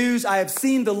with the news, I have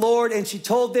seen the Lord, and she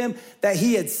told them that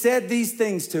he had said these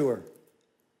things to her.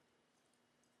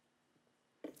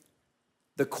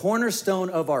 The cornerstone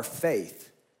of our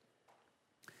faith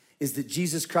is that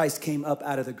Jesus Christ came up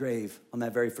out of the grave on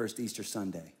that very first Easter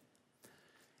Sunday.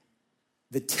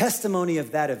 The testimony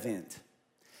of that event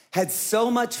had so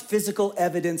much physical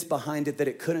evidence behind it that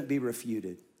it couldn't be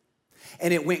refuted.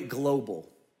 And it went global.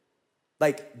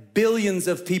 Like billions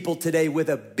of people today with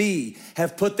a B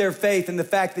have put their faith in the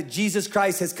fact that Jesus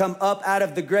Christ has come up out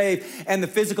of the grave, and the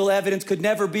physical evidence could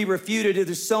never be refuted.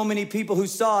 There's so many people who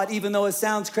saw it, even though it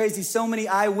sounds crazy, so many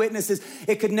eyewitnesses,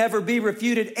 it could never be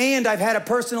refuted. And I've had a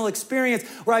personal experience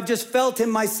where I've just felt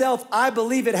him myself. I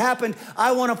believe it happened.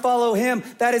 I want to follow him.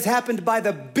 That has happened by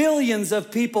the billions of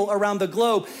people around the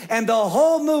globe. And the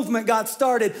whole movement got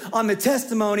started on the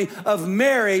testimony of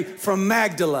Mary from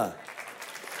Magdala.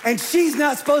 And she's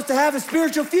not supposed to have a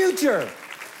spiritual future.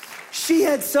 She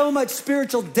had so much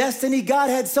spiritual destiny. God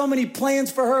had so many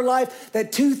plans for her life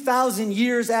that 2,000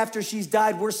 years after she's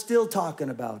died, we're still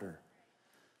talking about her.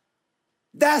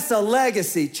 That's a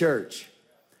legacy, church.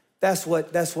 That's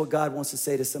what God wants to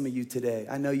say to some of you today.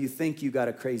 I know you think you got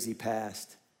a crazy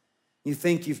past. You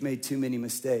think you've made too many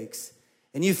mistakes.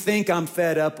 And you think I'm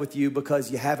fed up with you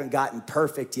because you haven't gotten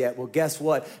perfect yet. Well, guess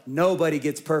what? Nobody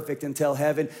gets perfect until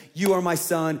heaven. You are my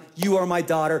son. You are my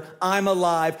daughter. I'm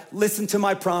alive. Listen to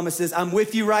my promises. I'm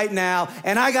with you right now.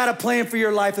 And I got a plan for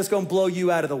your life that's going to blow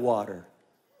you out of the water.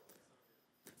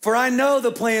 For I know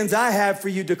the plans I have for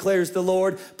you, declares the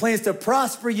Lord. Plans to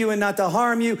prosper you and not to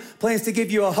harm you. Plans to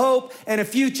give you a hope and a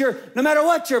future, no matter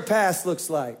what your past looks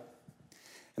like.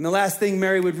 And the last thing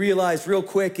Mary would realize real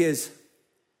quick is,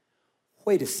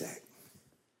 wait a sec.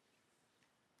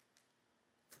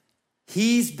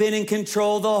 He's been in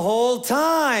control the whole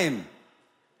time.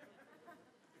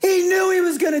 He knew he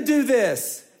was going to do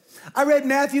this. I read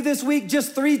Matthew this week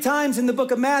just 3 times in the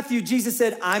book of Matthew. Jesus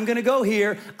said, I'm going to go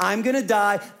here. I'm going to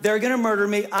die. They're going to murder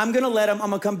me. I'm going to let them. I'm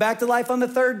going to come back to life on the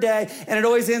 3rd day. And it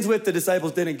always ends with the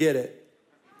disciples didn't get it.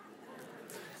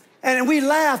 And we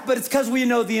laugh, but it's because we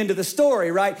know the end of the story,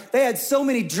 right? They had so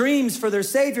many dreams for their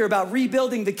Savior about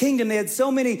rebuilding the kingdom. They had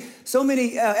so many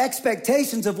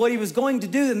expectations of what he was going to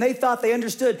do, and they thought they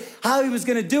understood how he was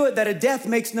going to do it, that a death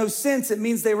makes no sense. It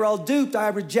means they were all duped. I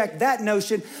reject that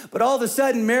notion. But all of a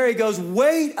sudden, Mary goes,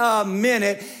 wait a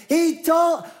minute.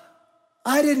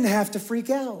 I didn't have to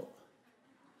freak out.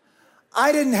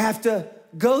 I didn't have to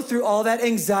go through all that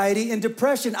anxiety and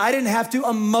depression. I didn't have to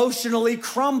emotionally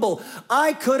crumble.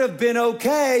 I could have been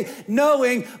okay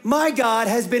knowing my God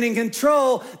has been in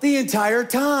control the entire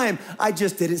time. I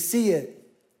just didn't see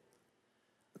it.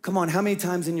 Come on, how many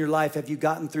times in your life have you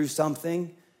gotten through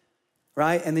something,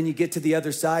 right? And then you get to the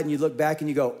other side and you look back and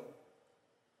you go,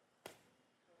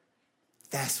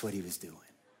 that's what he was doing,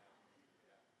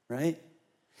 right?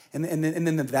 And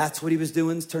then that's what he was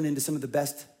doing turned into some of the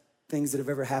best things that have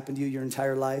ever happened to you your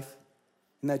entire life.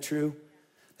 Isn't that true?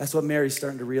 That's what Mary's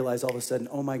starting to realize all of a sudden.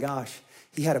 Oh my gosh,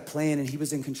 he had a plan and he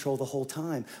was in control the whole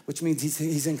time, which means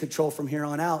he's in control from here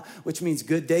on out, which means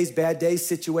good days, bad days,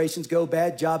 situations go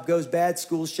bad, job goes bad,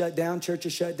 schools shut down,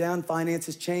 churches shut down,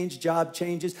 finances change, job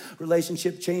changes,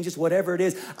 relationship changes, whatever it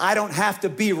is. I don't have to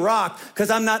be rocked because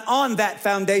I'm not on that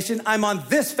foundation. I'm on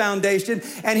this foundation,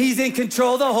 and he's in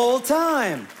control the whole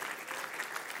time.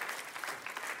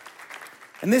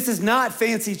 And this is not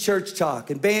fancy church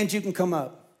talk. And bands, you can come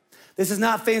up. This is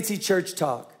not fancy church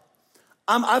talk.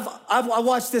 I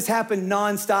watched this happen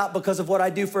nonstop because of what I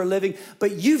do for a living,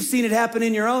 but you've seen it happen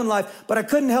in your own life. But I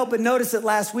couldn't help but notice it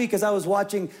last week as I was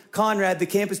watching Conrad, the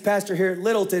campus pastor here at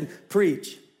Littleton,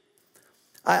 preach.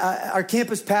 Our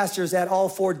campus pastors at all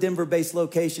 4 Denver-based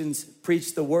locations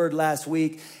preached the word last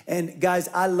week. And guys,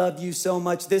 I love you so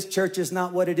much. This church is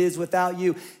not what it is without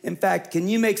you. In fact, can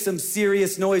you make some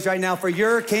serious noise right now for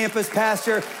your campus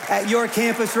pastor at your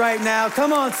campus right now?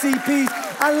 Come on, CPs.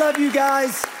 I love you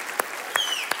guys.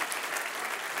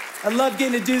 I love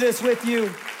getting to do this with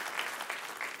you.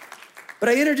 But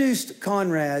I introduced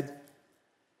Conrad,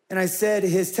 and I said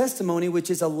his testimony,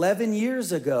 which is 11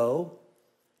 years ago,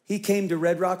 he came to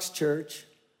Red Rocks Church,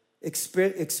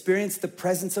 experienced the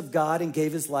presence of God, and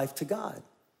gave his life to God.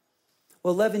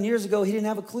 Well, 11 years ago, he didn't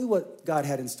have a clue what God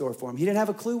had in store for him. He didn't have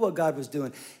a clue what God was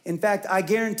doing. In fact, I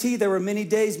guarantee there were many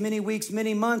days, many weeks,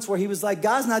 many months where he was like,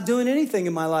 God's not doing anything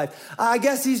in my life. I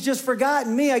guess he's just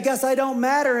forgotten me. I guess I don't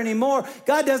matter anymore.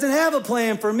 God doesn't have a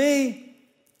plan for me.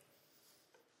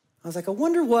 I was like, I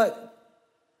wonder what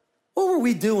were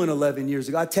we doing 11 years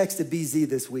ago? I texted BZ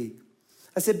this week.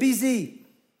 I said, BZ,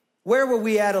 where were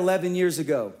we at 11 years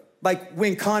ago? Like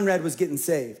when Conrad was getting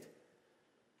saved.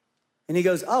 And he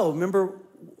goes, oh, remember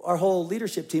our whole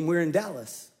leadership team? We were in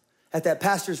Dallas at that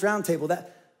pastor's roundtable.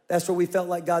 That's where we felt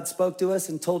like God spoke to us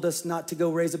and told us not to go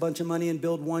raise a bunch of money and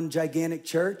build one gigantic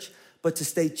church, but to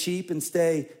stay cheap and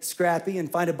stay scrappy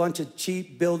and find a bunch of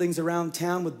cheap buildings around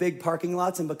town with big parking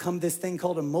lots and become this thing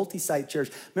called a multi-site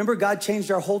church. Remember, God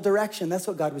changed our whole direction. That's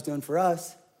what God was doing for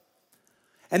us.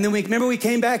 And then we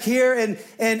came back here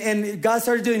and God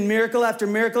started doing miracle after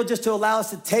miracle just to allow us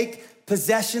to take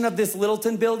possession of this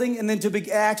Littleton building and then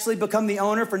to actually become the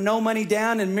owner for no money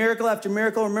down, and miracle after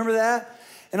miracle. Remember that?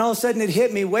 And all of a sudden it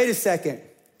hit me. Wait a second.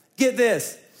 Get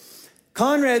this.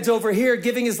 Conrad's over here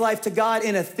giving his life to God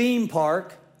in a theme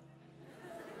park.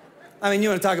 I mean, you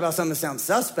want to talk about something that sounds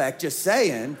suspect, just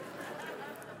saying.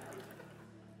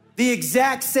 The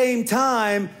exact same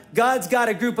time, God's got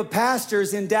a group of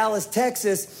pastors in Dallas,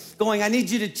 Texas, going, I need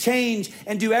you to change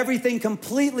and do everything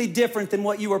completely different than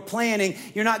what you were planning.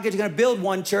 You're not going to build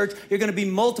one church. You're going to be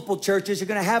multiple churches. You're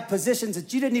going to have positions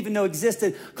that you didn't even know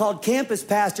existed called campus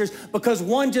pastors, because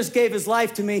one just gave his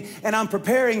life to me and I'm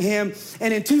preparing him.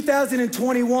 And in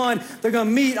 2021, they're going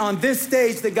to meet on this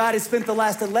stage that God has spent the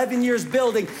last 11 years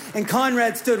building. And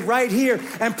Conrad stood right here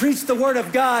and preached the word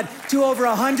of God to over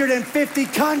 150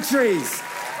 countries.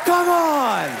 Come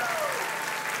on.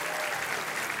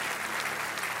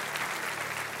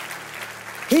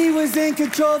 He was in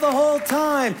control the whole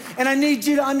time. And I need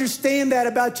you to understand that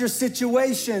about your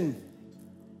situation.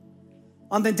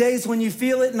 On the days when you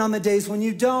feel it and on the days when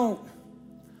you don't.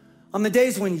 On the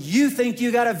days when you think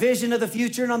you got a vision of the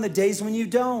future and on the days when you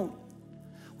don't.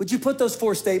 Would you put those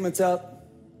 4 statements up?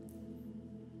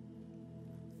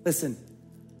 Listen,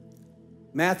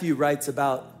 Matthew writes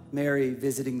about Mary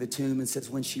visiting the tomb and says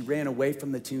when she ran away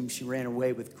from the tomb, she ran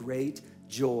away with great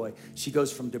joy. She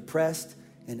goes from depressed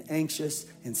and anxious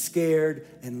and scared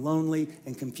and lonely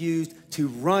and confused to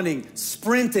running,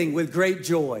 sprinting with great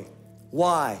joy.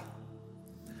 Why?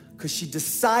 Because she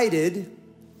decided,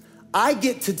 I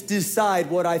get to decide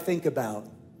what I think about.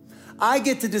 I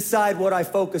get to decide what I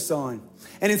focus on.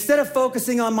 And instead of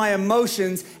focusing on my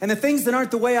emotions and the things that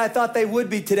aren't the way I thought they would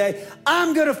be today,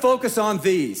 I'm gonna focus on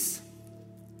these.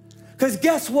 Because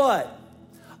guess what?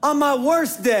 On my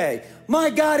worst day, my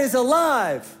God is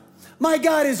alive. My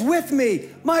God is with me.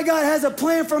 My God has a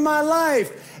plan for my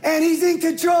life. And he's in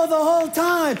control the whole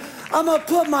time. I'm gonna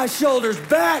put my shoulders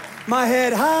back, my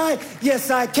head high. Yes,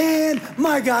 I can.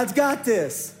 My God's got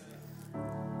this.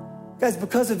 Guys,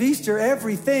 because of Easter,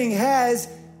 everything has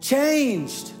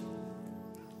changed.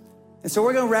 And so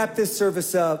we're gonna wrap this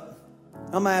service up.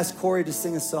 I'm gonna ask Corey to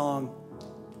sing a song.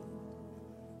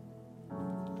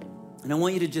 And I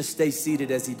want you to just stay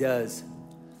seated as he does.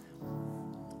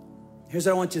 Here's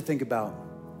what I want you to think about.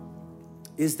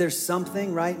 Is there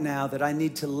something right now that I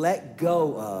need to let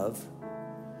go of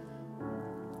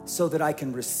so that I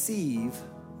can receive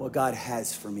what God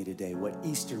has for me today, what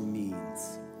Easter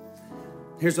means?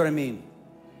 Here's what I mean.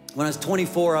 When I was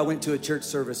 24, I went to a church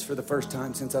service for the first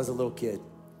time since I was a little kid.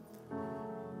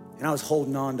 And I was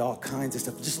holding on to all kinds of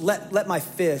stuff. Just let my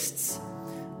fists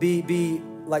be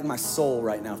like my soul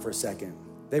right now for a second.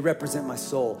 They represent my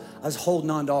soul. I was holding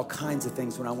on to all kinds of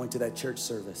things when I went to that church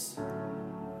service.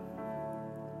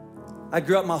 I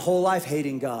grew up my whole life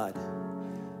hating God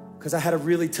because I had a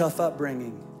really tough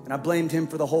upbringing and I blamed him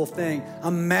for the whole thing.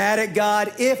 I'm mad at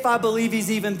God if I believe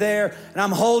he's even there, and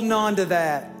I'm holding on to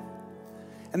that.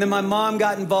 And then my mom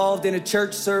got involved in a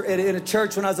church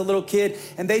when I was a little kid,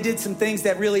 and they did some things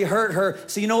that really hurt her.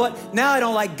 So you know what? Now I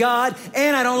don't like God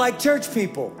and I don't like church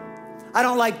people. I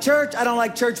don't like church. I don't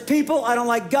like church people. I don't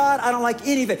like God. I don't like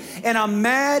any of it. And I'm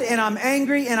mad and I'm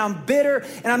angry and I'm bitter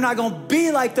and I'm not going to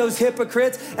be like those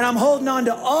hypocrites, and I'm holding on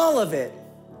to all of it.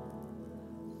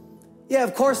 Yeah,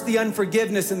 of course, the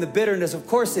unforgiveness and the bitterness, of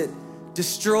course it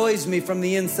destroys me from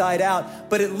the inside out,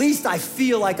 but at least I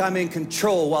feel like I'm in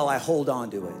control while I hold on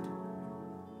to it.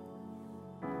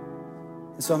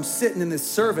 And so I'm sitting in this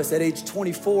service at age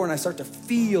 24 and I start to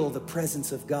feel the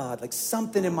presence of God, like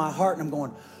something in my heart, and I'm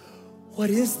going, what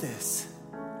is this?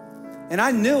 And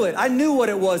I knew it. I knew what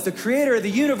it was. The creator of the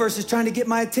universe is trying to get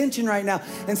my attention right now.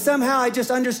 And somehow I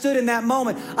just understood in that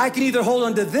moment, I can either hold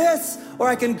on to this or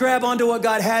I can grab onto what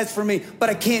God has for me, but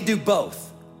I can't do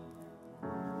both.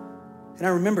 And I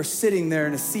remember sitting there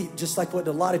in a seat just like what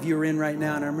a lot of you are in right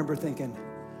now. And I remember thinking,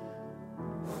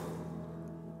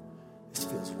 this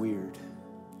feels weird.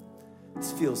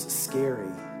 This feels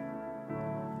scary.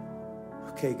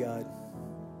 Okay, God.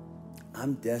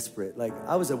 I'm desperate. Like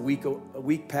I was a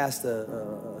week past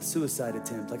a suicide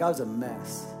attempt. Like I was a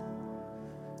mess.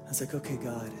 I was like, okay,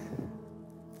 God,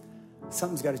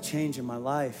 something's got to change in my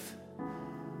life.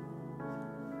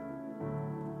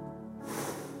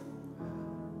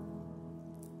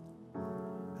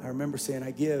 I remember saying,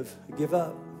 I give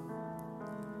up.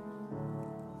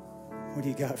 What do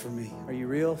you got for me? Are you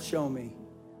real? Show me.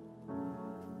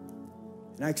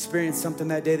 And I experienced something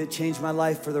that day that changed my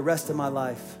life for the rest of my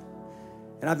life.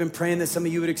 And I've been praying that some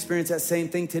of you would experience that same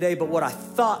thing today. But what I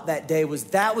thought that day was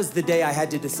the day I had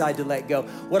to decide to let go.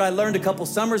 What I learned a couple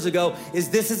summers ago is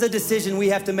this is a decision we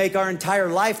have to make our entire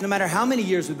life, no matter how many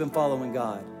years we've been following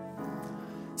God.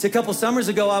 So a couple summers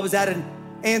ago, I was at an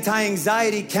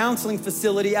anti-anxiety counseling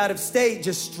facility out of state,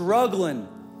 just struggling.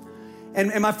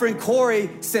 And my friend Corey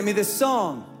sent me this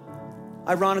song,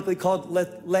 ironically called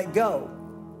Let Go.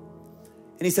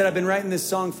 And he said, I've been writing this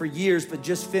song for years, but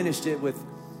just finished it with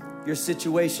your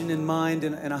situation in mind,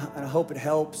 and I hope it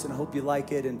helps, and I hope you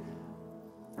like it. And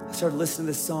I started listening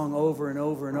to this song over and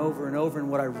over and over and over,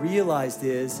 and what I realized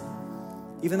is,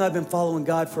 even though I've been following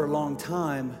God for a long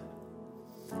time,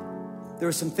 there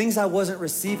were some things I wasn't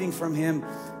receiving from him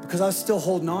because I was still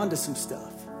holding on to some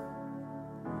stuff.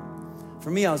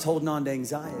 For me, I was holding on to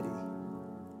anxiety,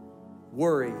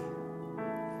 worry.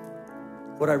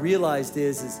 What I realized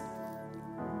is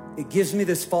it gives me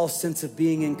this false sense of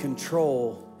being in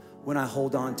control when I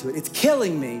hold on to it. It's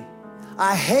killing me.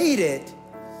 I hate it,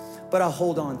 but I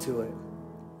hold on to it.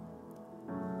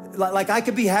 Like I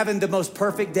could be having the most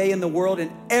perfect day in the world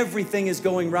and everything is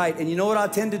going right. And you know what I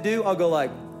tend to do? I'll go like,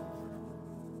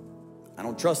 I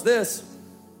don't trust this.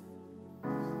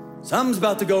 Something's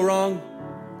about to go wrong.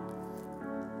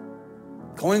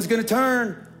 Coin's gonna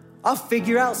turn. I'll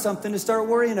figure out something to start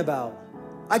worrying about.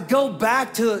 I go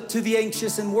back to the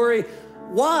anxious and worry.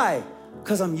 Why?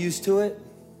 Because I'm used to it.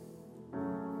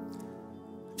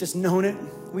 Just known it.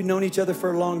 We've known each other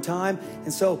for a long time.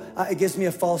 And so it gives me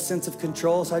a false sense of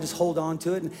control. So I just hold on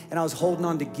to it. And I was holding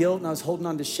on to guilt and I was holding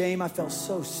on to shame. I felt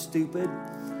so stupid.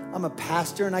 I'm a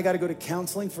pastor and I got to go to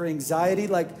counseling for anxiety.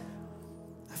 Like,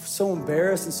 I'm so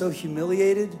embarrassed and so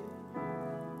humiliated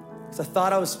because I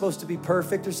thought I was supposed to be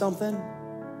perfect or something,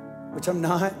 which I'm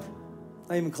not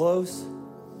even close.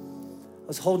 I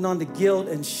was holding on to guilt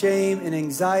and shame and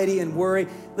anxiety and worry.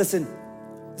 Listen,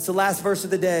 it's the last verse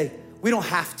of the day. We don't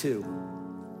have to.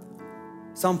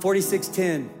 Psalm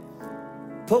 46:10.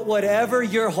 Put whatever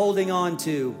you're holding on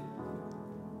to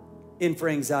in for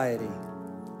anxiety.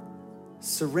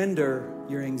 Surrender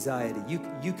your anxiety.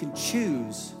 You can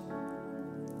choose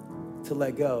to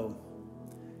let go.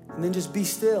 And then just be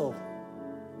still.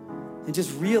 And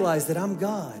just realize that I'm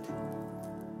God.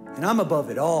 And I'm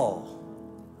above it all.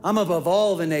 I'm above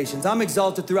all the nations. I'm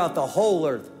exalted throughout the whole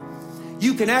earth.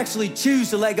 You can actually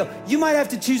choose to let go. You might have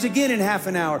to choose again in half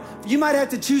an hour. You might have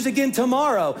to choose again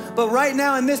tomorrow. But right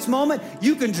now in this moment,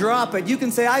 you can drop it. You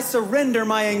can say, I surrender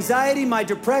my anxiety, my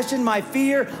depression, my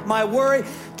fear, my worry.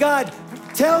 God,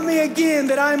 tell me again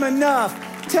that I'm enough.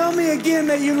 Tell me again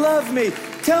that you love me.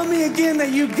 Tell me again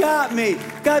that you got me.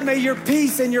 God, may your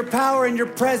peace and your power and your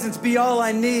presence be all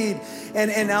I need.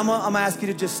 And I'm gonna ask you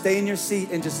to just stay in your seat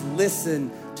and just listen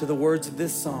to the words of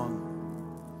this song.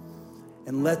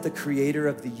 And let the creator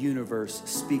of the universe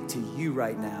speak to you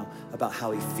right now about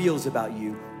how he feels about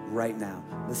you right now.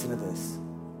 Listen to this.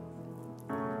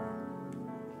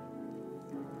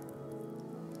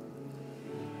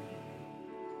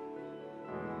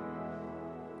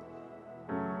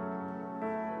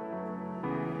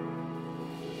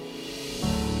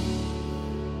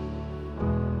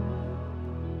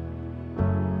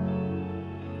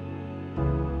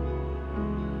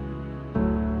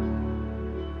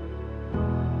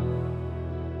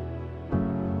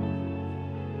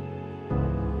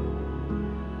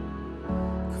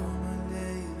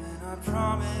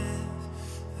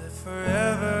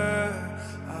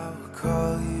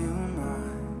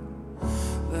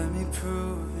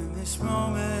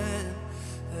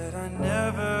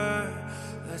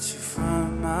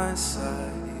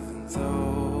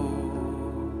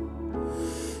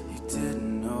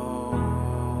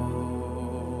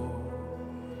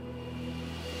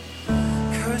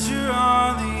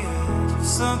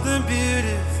 Something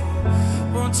beautiful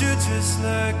Won't you just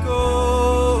let go?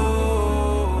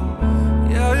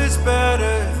 Yeah, it's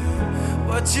better than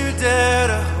what you dare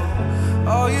to hope.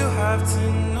 All you have to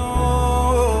know,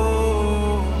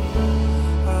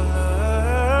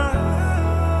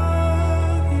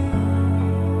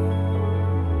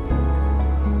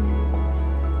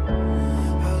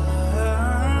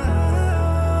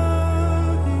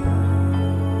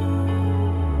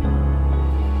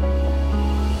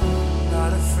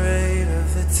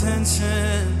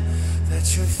 tension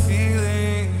that you're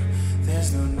feeling,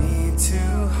 there's no need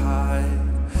to hide.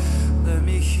 Let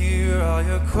me hear all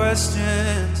your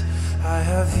questions. I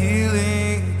have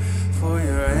healing for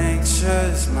your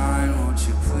anxious mind. Won't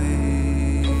you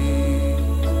please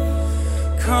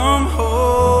come home?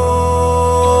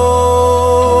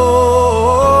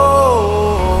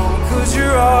 'Cause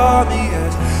you're on the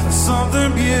edge of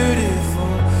something beautiful.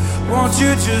 Won't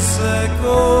you just let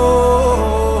go?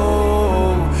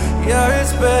 Yeah,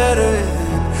 it's better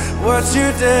than what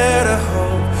you dare to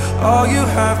hope. All you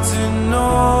have to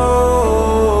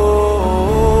know,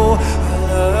 I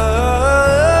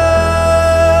love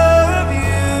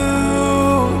you.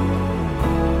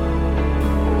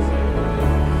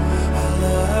 I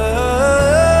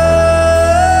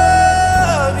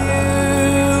love you.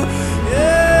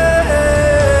 Yeah,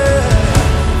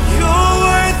 you're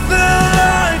worth the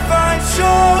life I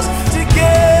chose to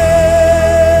give.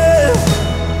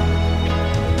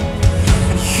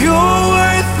 You're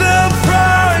worth the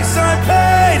price I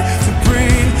paid to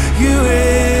bring you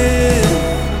in.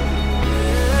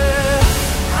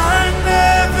 I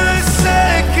never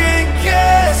second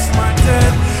guessed my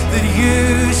death that you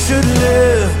should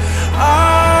live.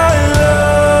 I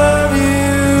love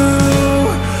you.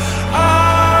 I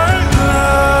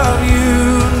love you.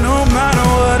 No matter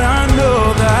what, I know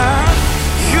that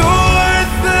you're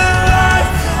worth the life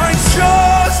I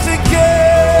chose to give.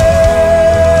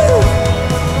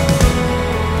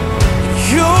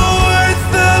 You're worth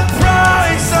the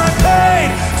price I paid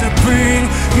to bring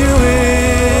you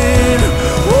in.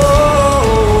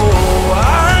 Oh,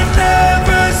 I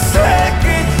never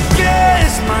second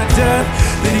guessed my death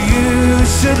that you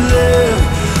should live.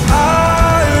 I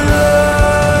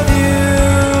love you.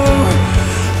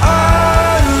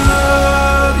 I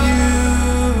love you.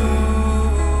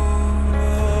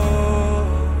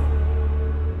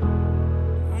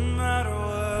 No matter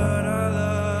what, I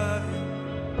love you.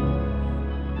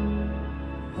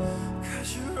 'Cause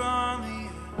you're on the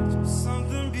edge of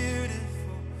something beautiful.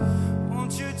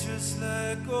 Won't you just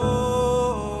let go?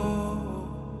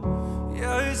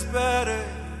 Yeah, it's better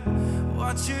than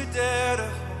what you dare to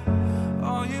hope.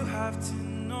 All you have to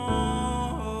know,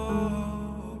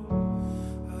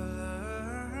 I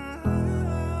love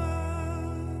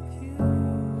you.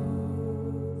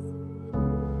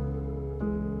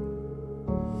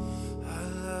 I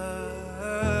love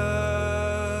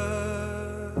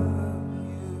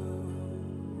you.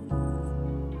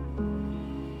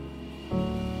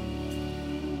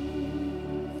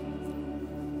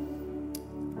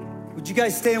 Would you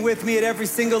guys stand with me at every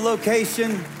single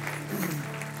location?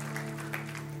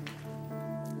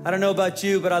 I don't know about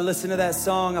you, but I listen to that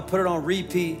song, I put it on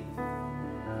repeat.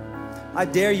 I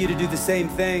dare you to do the same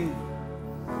thing.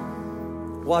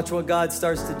 Watch what God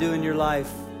starts to do in your life.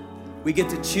 We get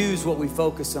to choose what we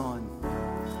focus on.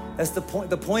 That's the point.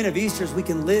 The point of Easter is we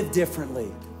can live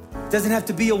differently. It doesn't have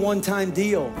to be a one-time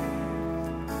deal.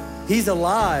 He's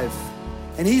alive,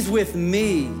 and He's with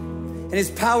me, and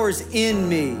His power's in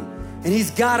me. And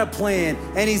He's got a plan,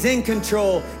 and He's in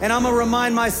control. And I'm gonna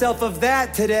remind myself of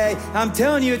that today. I'm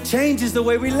telling you, it changes the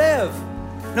way we live.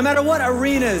 No matter what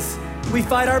arenas we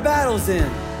fight our battles in,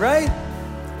 right?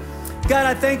 God,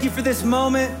 I thank you for this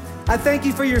moment. I thank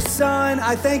you for your Son.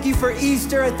 I thank you for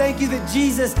Easter. I thank you that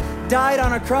Jesus died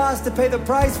on a cross to pay the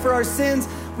price for our sins.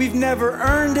 We've never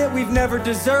earned it. We've never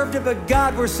deserved it. But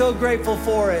God, we're so grateful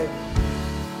for it.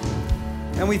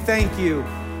 And we thank you.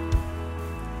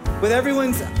 With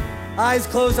everyone's eyes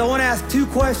closed, I want to ask two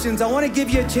questions. I want to give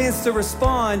you a chance to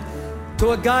respond to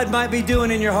what God might be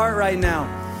doing in your heart right now.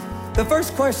 The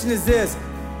first question is this: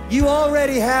 you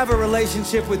already have a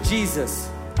relationship with Jesus.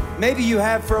 Maybe you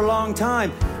have for a long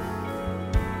time,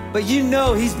 but you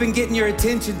know He's been getting your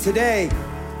attention today,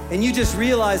 and you just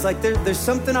realize like there's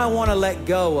something I want to let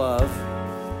go of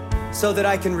so that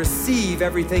I can receive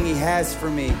everything He has for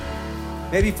me.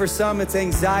 Maybe for some it's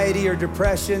anxiety or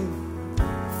depression,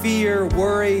 fear,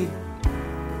 worry,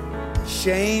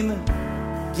 shame,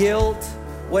 guilt,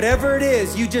 whatever it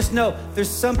is, you just know there's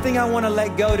something I want to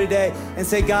let go today and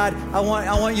say, God, I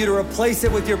want you to replace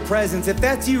it with your presence. If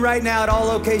that's you right now at all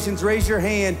locations, raise your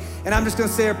hand and I'm just going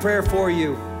to say a prayer for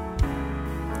you.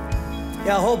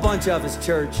 Yeah, a whole bunch of us,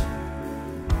 church.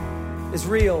 It's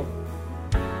real.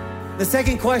 The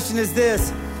second question is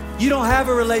this. You don't have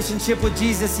a relationship with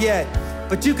Jesus yet,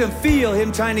 but you can feel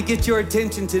him trying to get your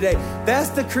attention today. That's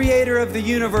the creator of the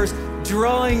universe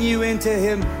drawing you into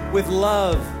him with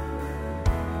love.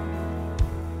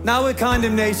 Not with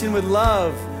condemnation, with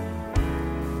love.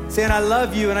 Saying, I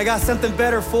love you and I got something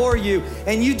better for you.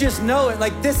 And you just know it,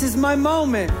 like, this is my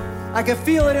moment. I can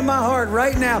feel it in my heart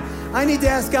right now. I need to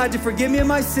ask God to forgive me of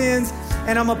my sins,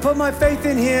 and I'm gonna put my faith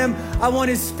in him. I want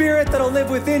his spirit that'll live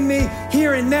within me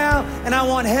here and now, and I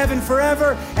want heaven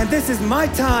forever, and this is my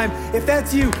time. If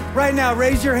that's you right now,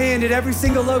 raise your hand at every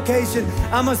single location.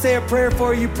 I'm gonna say a prayer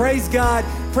for you. Praise God,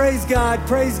 praise God,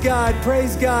 praise God,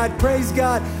 praise God, praise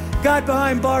God. God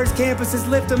behind bars campuses,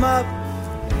 lift them up.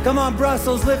 Come on,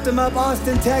 Brussels, lift them up.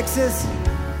 Austin, Texas.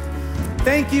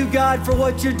 Thank you, God, for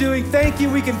what you're doing. Thank you.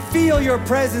 We can feel your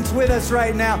presence with us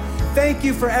right now. Thank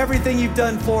you for everything you've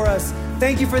done for us.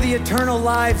 Thank you for the eternal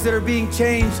lives that are being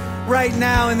changed right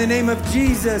now in the name of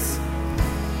Jesus.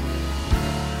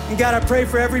 And God, I pray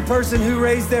for every person who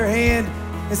raised their hand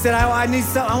and said,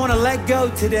 I want to let go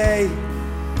today.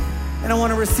 And I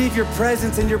want to receive your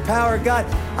presence and your power. God,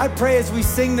 I pray as we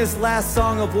sing this last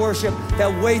song of worship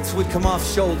that weights would come off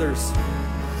shoulders.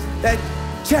 That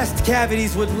chest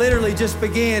cavities would literally just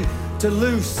begin to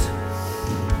loose.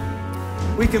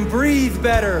 We can breathe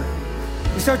better.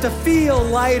 We start to feel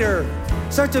lighter,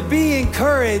 start to be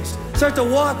encouraged, start to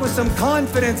walk with some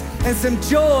confidence and some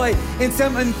joy and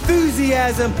some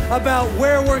enthusiasm about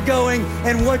where we're going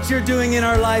and what you're doing in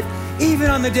our life, even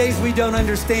on the days we don't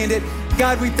understand it.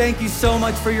 God, we thank you so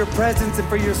much for your presence and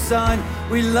for your son.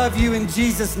 We love you in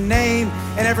Jesus' name.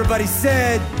 And everybody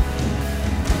said,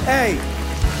 hey,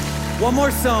 one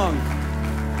more song.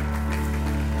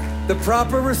 The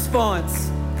proper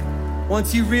response,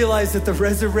 once you realize that the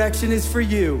resurrection is for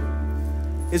you,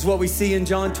 is what we see in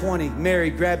John 20. Mary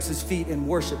grabs his feet and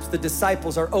worships. The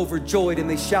disciples are overjoyed and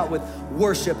they shout with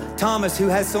worship. Thomas, who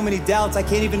has so many doubts, I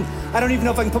don't even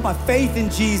know if I can put my faith in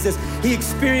Jesus. He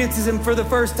experiences him for the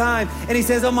first time and he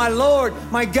says, oh my Lord,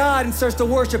 my God, and starts to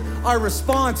worship. Our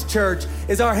response, church,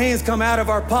 is our hands come out of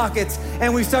our pockets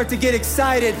and we start to get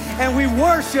excited and we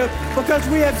worship because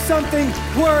we have something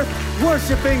worth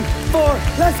worshiping for.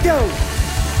 Let's go.